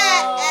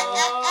forgot.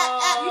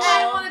 You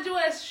might want to do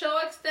a show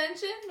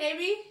extension,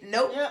 maybe.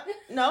 Nope. Yeah.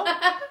 No.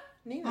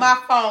 Neither. My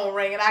phone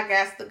ringing. I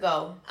got to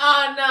go.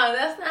 Oh no,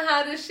 that's not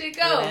how this shit It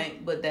go.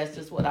 ain't, but that's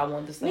just what I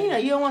wanted to say. Nina,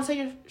 you don't want to say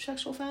your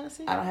sexual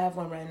fantasy? I don't have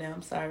one right now.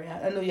 I'm sorry.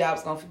 I knew y'all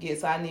was gonna forget,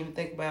 so I didn't even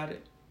think about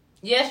it.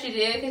 Yes, you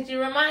did, because you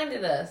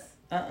reminded us.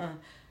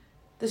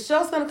 The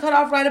show's gonna cut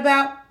off right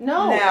about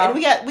No. now. And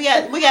we got 2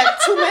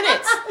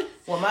 minutes.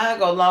 Well, mine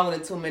go longer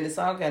than 2 minutes,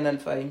 so I don't got nothing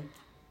for you.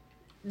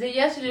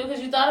 Yes, you do,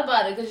 because you thought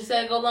about it, because you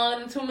said go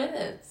longer than 2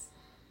 minutes.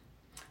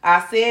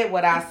 I said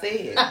what I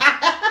said.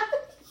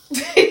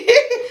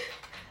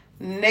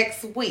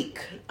 Next week,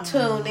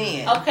 tune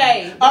in.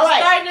 Okay. All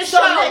right, Starting the so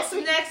show next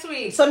next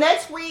week. So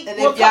next week, And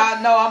we'll if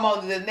y'all know I'm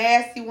on the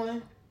nasty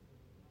one,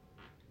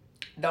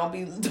 don't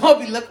be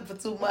looking for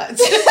too much.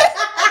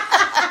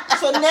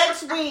 so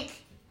next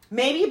week,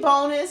 maybe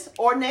bonus,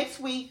 or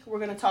next week we're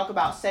gonna talk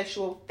about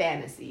sexual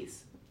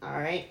fantasies. All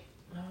right.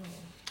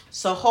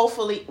 So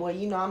hopefully, well,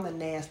 you know I'm the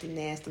nasty.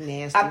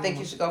 I think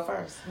you should go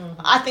first.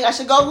 I think I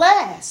should go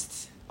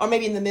last, or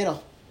maybe in the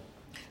middle.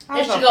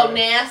 It should go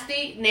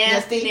nasty. Okay. Okay.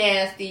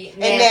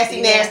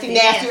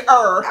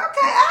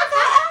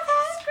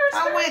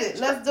 I'm with it.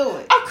 Let's do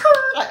it.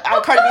 Like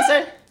Cardi B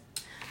said.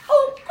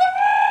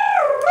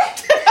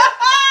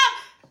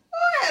 I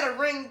had a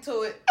ring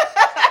to it.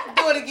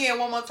 Do it again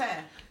one more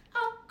time.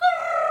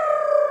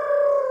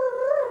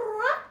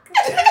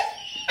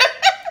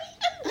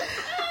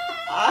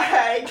 All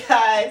right,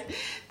 guys.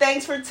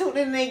 Thanks for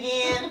tuning in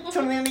again.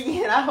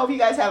 I hope you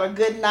guys have a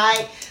good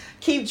night.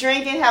 Keep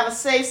drinking. Have a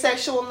safe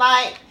sexual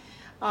night.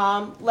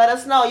 Let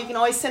us know. You can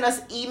always send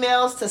us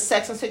emails to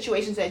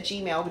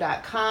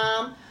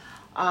sexandsituations@gmail.com.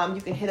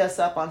 You can hit us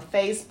up on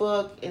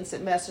Facebook,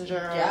 Instant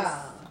Messenger.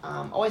 Yeah.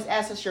 Always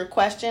ask us your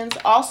questions.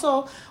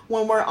 Also,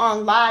 when we're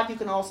on live, you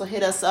can also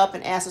hit us up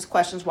and ask us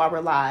questions while we're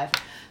live.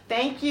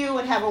 Thank you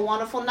and have a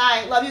wonderful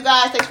night. Love you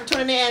guys. Thanks for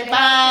tuning in.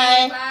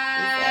 Bye.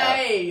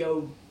 Bye.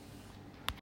 Yo.